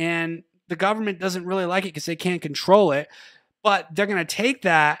decentralized, and the government doesn't really like it because they can't control it. But they're going to take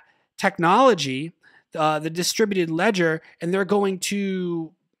that technology, the distributed ledger, and they're going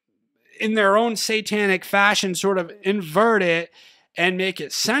to, in their own satanic fashion, sort of invert it and make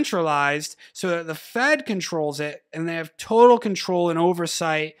it centralized so that the Fed controls it, and they have total control and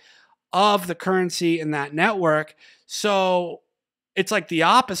oversight of the currency in that network. So it's like the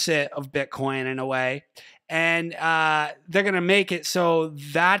opposite of Bitcoin in a way. And they're going to make it so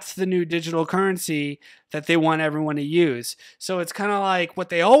that's the new digital currency that they want everyone to use. So it's kind of like what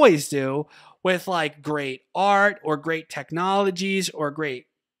they always do with like great art or great technologies or great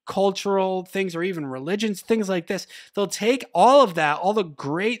cultural things or even religions, things like this. They'll take all of that, all the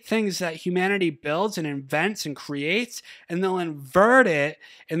great things that humanity builds and invents and creates, and they'll invert it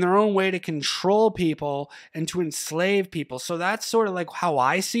in their own way to control people and to enslave people. So that's sort of like how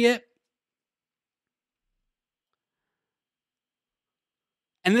I see it.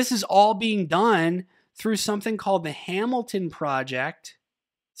 And this is all being done through something called the Hamilton Project.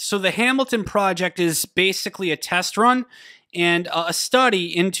 So the Hamilton Project is basically a test run and a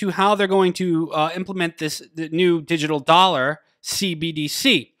study into how they're going to implement the new digital dollar,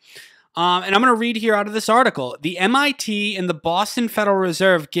 CBDC. And I'm going to read here out of this article. The MIT and the Boston Federal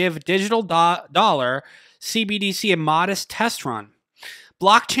Reserve give digital dollar, CBDC, a modest test run.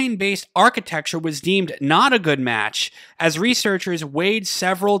 Blockchain-based architecture was deemed not a good match as researchers weighed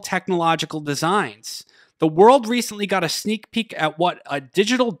several technological designs. The world recently got a sneak peek at what a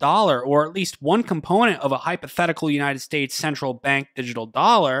digital dollar, or at least one component of a hypothetical United States central bank digital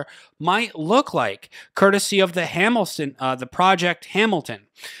dollar, might look like, courtesy of the Project Hamilton.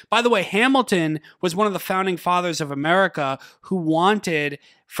 By the way, Hamilton was one of the founding fathers of America who wanted,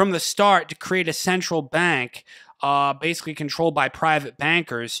 from the start, to create a central bank basically controlled by private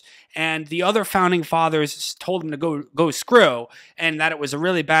bankers, and the other founding fathers told him to go screw, and that it was a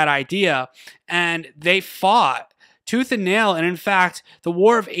really bad idea, and they fought tooth and nail. And in fact, the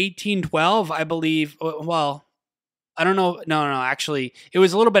War of 1812, I believe, well, I don't know, no, actually, it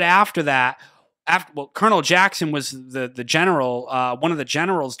was a little bit after that. Colonel Jackson was the general, one of the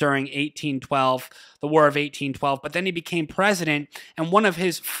generals during 1812, the War of 1812, but then he became president, and one of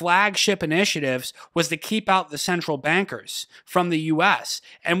his flagship initiatives was to keep out the central bankers from the U.S.,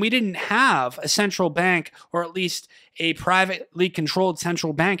 and we didn't have a central bank, or at least a privately controlled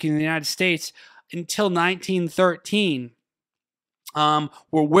central bank in the United States until 1913,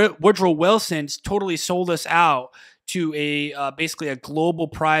 where Woodrow Wilson totally sold us out to basically a global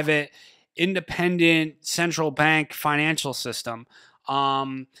private independent central bank financial system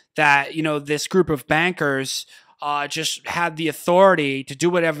that, this group of bankers just had the authority to do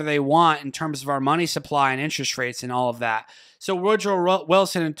whatever they want in terms of our money supply and interest rates and all of that. So Woodrow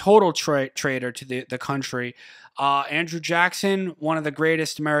Wilson, a total traitor to the country. Andrew Jackson, one of the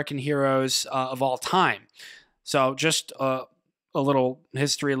greatest American heroes of all time. So just a little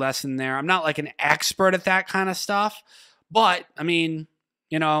history lesson there. I'm not like an expert at that kind of stuff, but I mean,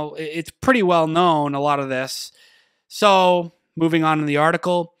 it's pretty well known, a lot of this. So, moving on to the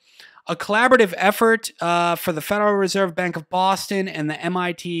article. A collaborative effort for the Federal Reserve Bank of Boston and the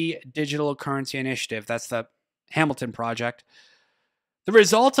MIT Digital Currency Initiative. That's the Hamilton Project. The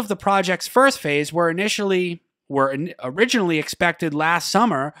results of the project's first phase were originally expected last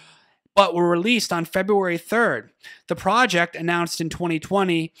summer, but were released on February 3rd. The project, announced in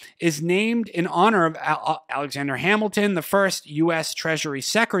 2020, is named in honor of Alexander Hamilton, the first U.S. Treasury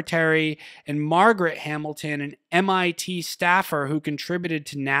Secretary, and Margaret Hamilton, an MIT staffer who contributed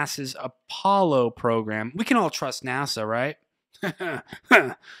to NASA's Apollo program. We can all trust NASA, right?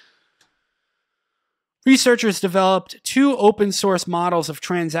 Researchers developed two open-source models of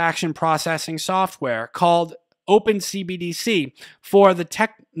transaction processing software called OpenCBDC for the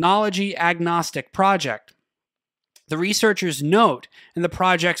Technology Agnostic Project. The researchers note in the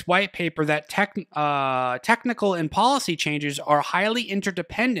project's white paper that technical and policy changes are highly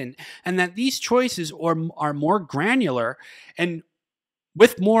interdependent, and that these choices are more granular and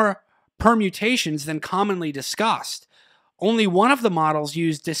with more permutations than commonly discussed. Only one of the models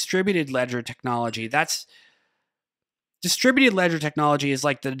used distributed ledger technology. Distributed ledger technology is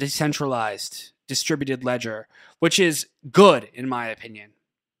like the decentralized distributed ledger, which is good in my opinion.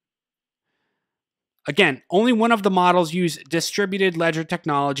 Again, only one of the models used distributed ledger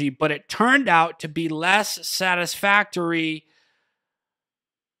technology, but it turned out to be less satisfactory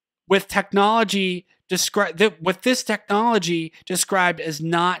with this technology described as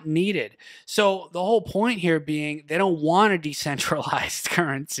not needed. So the whole point here being they don't want a decentralized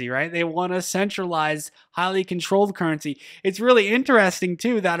currency, right? They want a centralized, highly controlled currency. It's really interesting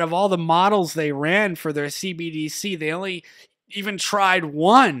too that of all the models they ran for their CBDC, they only even tried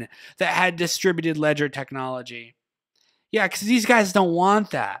one that had distributed ledger technology. Yeah, because these guys don't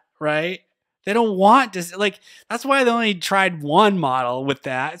want that, right? They don't want to, that's why they only tried one model with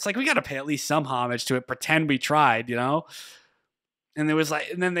that. It's like, we got to pay at least some homage to it, pretend we tried, And and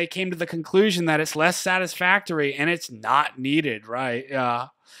then they came to the conclusion that it's less satisfactory and it's not needed, right? Yeah.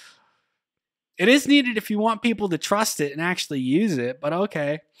 It is needed if you want people to trust it and actually use it, but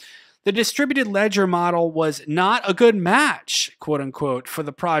okay. The distributed ledger model was not a good match, quote unquote, for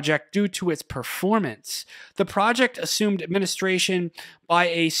the project due to its performance. The project assumed administration by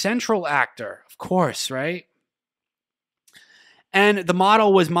a central actor, of course, right? and the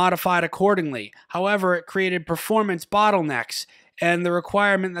model was modified accordingly. However, it created performance bottlenecks and the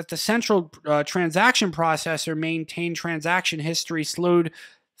requirement that the central transaction processor maintain transaction history slowed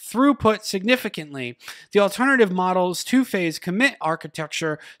throughput significantly. The alternative model's two-phase commit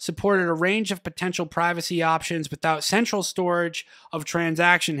architecture supported a range of potential privacy options without central storage of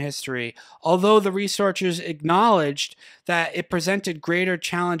transaction history, although the researchers acknowledged that it presented greater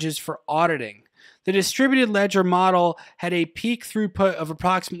challenges for auditing. The distributed ledger model had a peak throughput of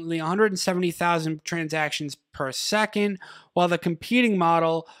approximately 170,000 transactions per second, while the competing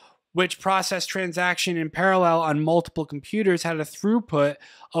model, which processed transaction in parallel on multiple computers, had a throughput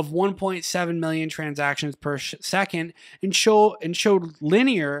of 1.7 million transactions per second and showed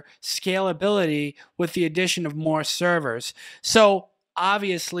linear scalability with the addition of more servers. So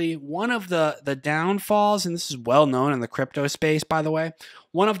obviously, one of the downfalls, and this is well known in the crypto space, by the way,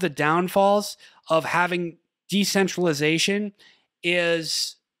 one of the downfalls of having decentralization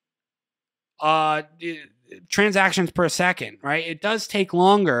is transactions per second, right? It does take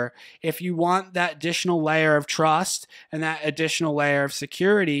longer if you want that additional layer of trust and that additional layer of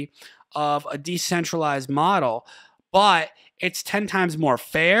security of a decentralized model, but it's 10 times more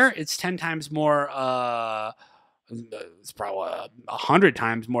fair. It's 10 times more, it's probably 100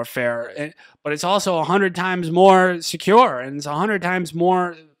 times more fair, but it's also 100 times more secure, and it's 100 times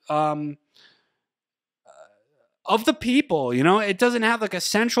more of the people. You know, it doesn't have like a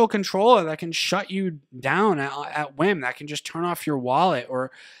central controller that can shut you down at whim, that can just turn off your wallet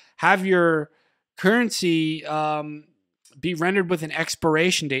or have your currency be rendered with an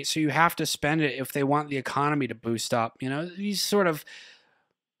expiration date, so you have to spend it if they want the economy to boost up. You know, these sort of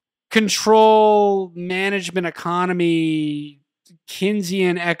control management economy,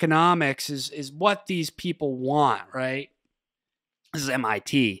 Keynesian economics is what these people want, right? This is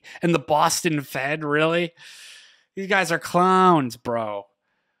MIT and the Boston Fed, really? These guys are clowns, bro.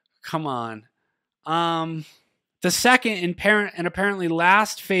 Come on. The second and apparently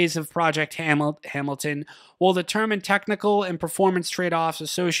last phase of Project Hamilton will determine technical and performance trade-offs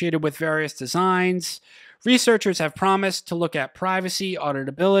associated with various designs. Researchers have promised to look at privacy,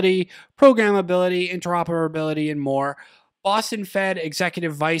 auditability, programmability, interoperability, and more. Boston Fed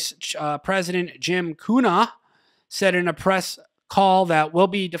Executive Vice President Jim Kuna said in a press call that we'll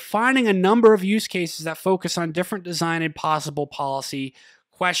be defining a number of use cases that focus on different design and possible policy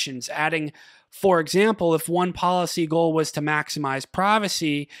questions, adding, for example, if one policy goal was to maximize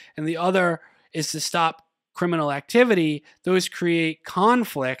privacy and the other is to stop criminal activity, those create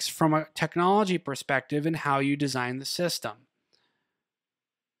conflicts from a technology perspective in how you design the system.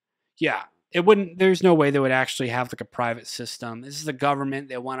 Yeah, there's no way they would actually have like a private system. This is the government.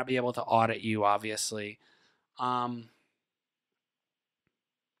 They want to be able to audit you, obviously.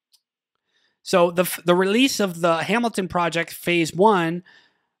 So the release of the Hamilton Project Phase 1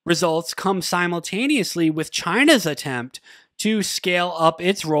 results come simultaneously with China's attempt to scale up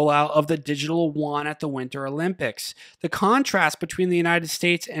its rollout of the digital yuan at the Winter Olympics. The contrast between the United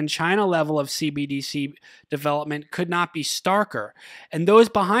States and China level of CBDC development could not be starker, and those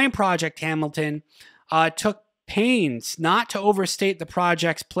behind Project Hamilton took pains not to overstate the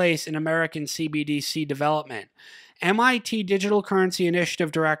project's place in American CBDC development. MIT Digital Currency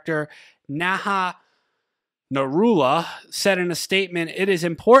Initiative Director Naha Narula said in a statement, "It is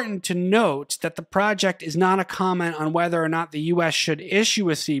important to note that the project is not a comment on whether or not the U.S. should issue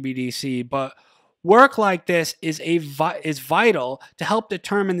a CBDC, but work like this is vital to help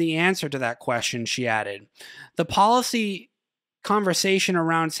determine the answer to that question," she added. The policy conversation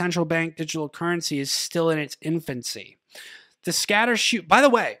around central bank digital currency is still in its infancy. The scattershoot, by the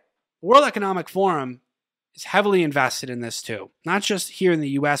way, World Economic Forum is heavily invested in this too, not just here in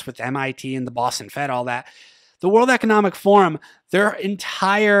the U.S. with MIT and the Boston Fed, all that. The World Economic Forum, their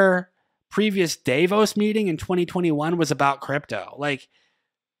entire previous Davos meeting in 2021 was about crypto. Like,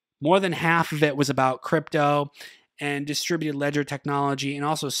 more than half of it was about crypto and distributed ledger technology and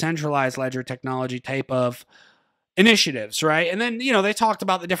also centralized ledger technology type of initiatives, right? And then, they talked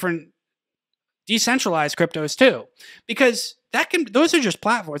about the different decentralized cryptos too, because those are just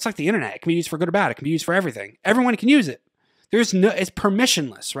platforms. It's like the internet. It can be used for good or bad. It can be used for everything. Everyone can use it. It's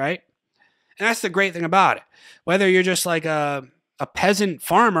permissionless, right? And that's the great thing about it. Whether you're just like a peasant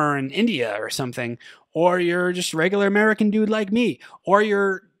farmer in India or something, or you're just a regular American dude like me, or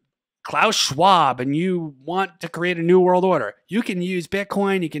you're Klaus Schwab and you want to create a new world order, you can use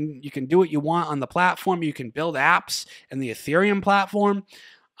Bitcoin. You can do what you want on the platform. You can build apps in the Ethereum platform.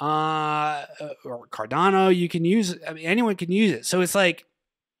 Or Cardano, you can use it. I mean, anyone can use it. So it's like,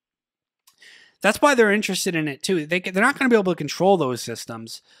 that's why they're interested in it too. They're not going to be able to control those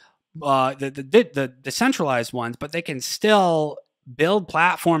systems, the decentralized ones, but they can still build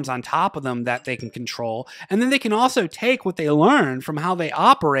platforms on top of them that they can control. And then they can also take what they learn from how they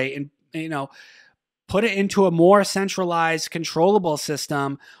operate and, put it into a more centralized, controllable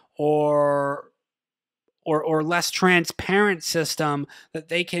system or less transparent system that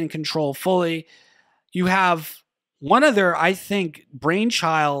they can control fully. You have one of their, I think,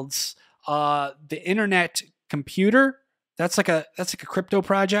 brainchilds, the internet computer. That's like a crypto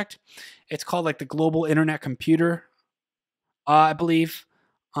project. It's called like the Global Internet Computer, I believe,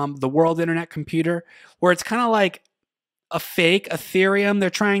 the World Internet Computer, where it's kind of like a fake Ethereum they're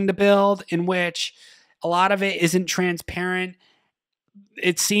trying to build, in which a lot of it isn't transparent.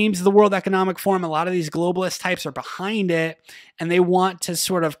 It seems the World Economic Forum, a lot of these globalist types are behind it, and they want to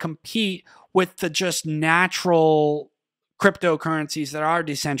sort of compete with the just natural cryptocurrencies that are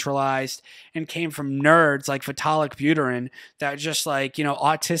decentralized and came from nerds like Vitalik Buterin that are just like,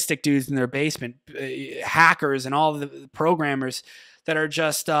 autistic dudes in their basement, hackers and all the programmers that are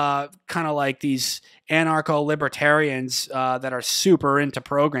just kind of like these anarcho-libertarians that are super into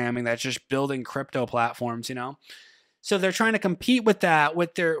programming, that's just building crypto platforms, So they're trying to compete with that,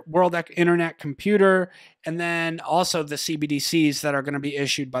 with their World Internet Computer, and then also the CBDCs that are going to be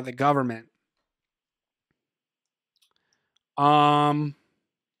issued by the government. Yeah,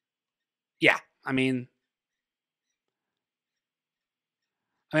 I mean,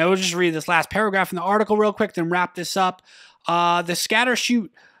 we'll just read this last paragraph in the article real quick, then wrap this up. The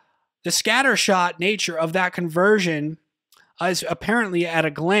scattershot nature of that conversion is apparently at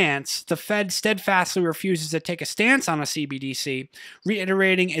a glance. The Fed steadfastly refuses to take a stance on a CBDC,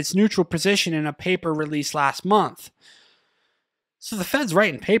 reiterating its neutral position in a paper released last month. So the Fed's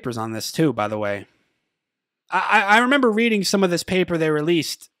writing papers on this too, by the way. I remember reading some of this paper they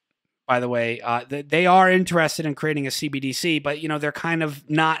released, by the way. They are interested in creating a CBDC, but they're kind of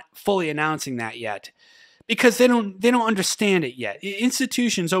not fully announcing that yet because they don't understand it yet.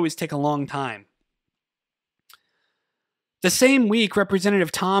 Institutions always take a long time. The same week,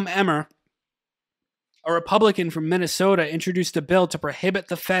 Representative Tom Emmer, a Republican from Minnesota, introduced a bill to prohibit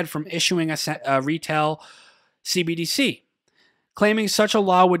the Fed from issuing a retail CBDC, claiming such a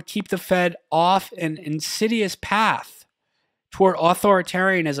law would keep the Fed off an insidious path toward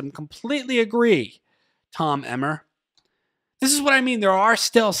authoritarianism. Completely agree, Tom Emmer. This is what I mean. There are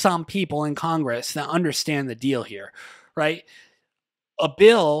still some people in Congress that understand the deal here, right? A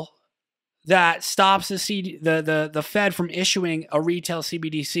bill that stops the Fed from issuing a retail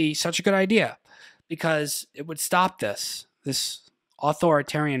CBDC, such a good idea, because it would stop this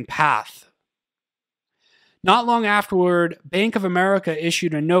authoritarian path. Not long afterward, Bank of America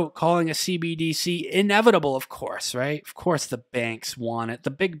issued a note calling a CBDC inevitable, of course, right? Of course the banks want it.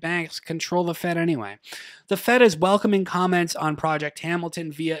 The big banks control the Fed anyway. The Fed is welcoming comments on Project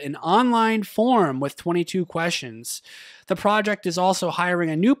Hamilton via an online forum with 22 questions. The project is also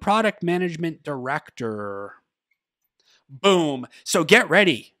hiring a new product management director. Boom. So get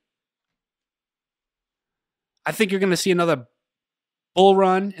ready. I think you're going to see another bull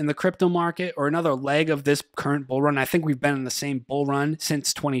run in the crypto market, or another leg of this current bull run. I think we've been in the same bull run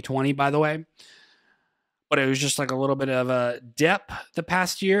since 2020, by the way. But it was just like a little bit of a dip the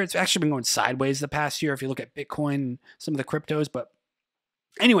past year. It's actually been going sideways the past year if you look at Bitcoin and some of the cryptos. But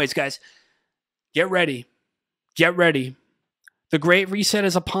anyways, guys, get ready. Get ready. The Great Reset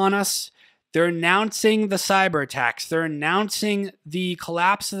is upon us. They're announcing the cyber attacks. They're announcing the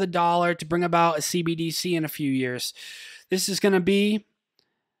collapse of the dollar to bring about a CBDC in a few years. This is going to be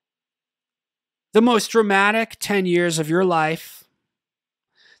the most dramatic 10 years of your life,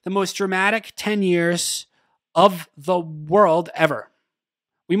 the most dramatic 10 years of the world ever.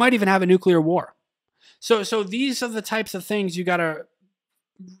 We might even have a nuclear war. So these are the types of things you got to,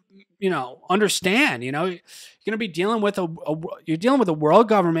 understand. You're going to be dealing with you're dealing with a world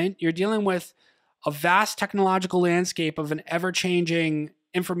government. You're dealing with a vast technological landscape of an ever-changing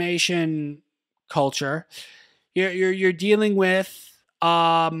information culture. You're dealing with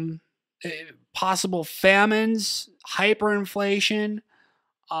possible famines, hyperinflation,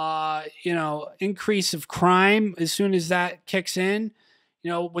 increase of crime as soon as that kicks in,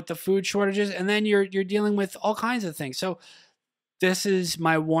 with the food shortages, and then you're dealing with all kinds of things. So this is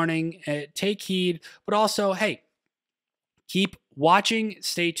my warning. Take heed, but also, hey, keep watching.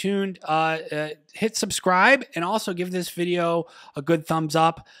 Stay tuned. Hit subscribe, and also give this video a good thumbs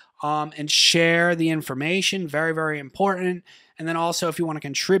up. And share the information. Very, very important. And then also, if you want to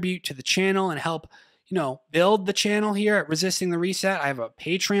contribute to the channel and help, build the channel here at Resisting the Reset, I have a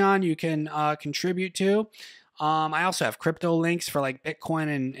Patreon you can contribute to. I also have crypto links for like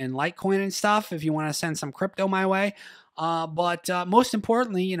Bitcoin and Litecoin and stuff if you want to send some crypto my way. But most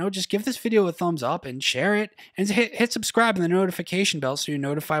importantly, you know, just give this video a thumbs up and share it, and hit subscribe and the notification bell so you're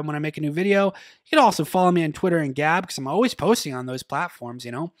notified when I make a new video. You can also follow me on Twitter and Gab because I'm always posting on those platforms,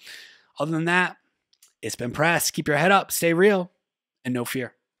 you know. Other than that, it's been Press. Keep your head up, stay real, and no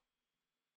fear.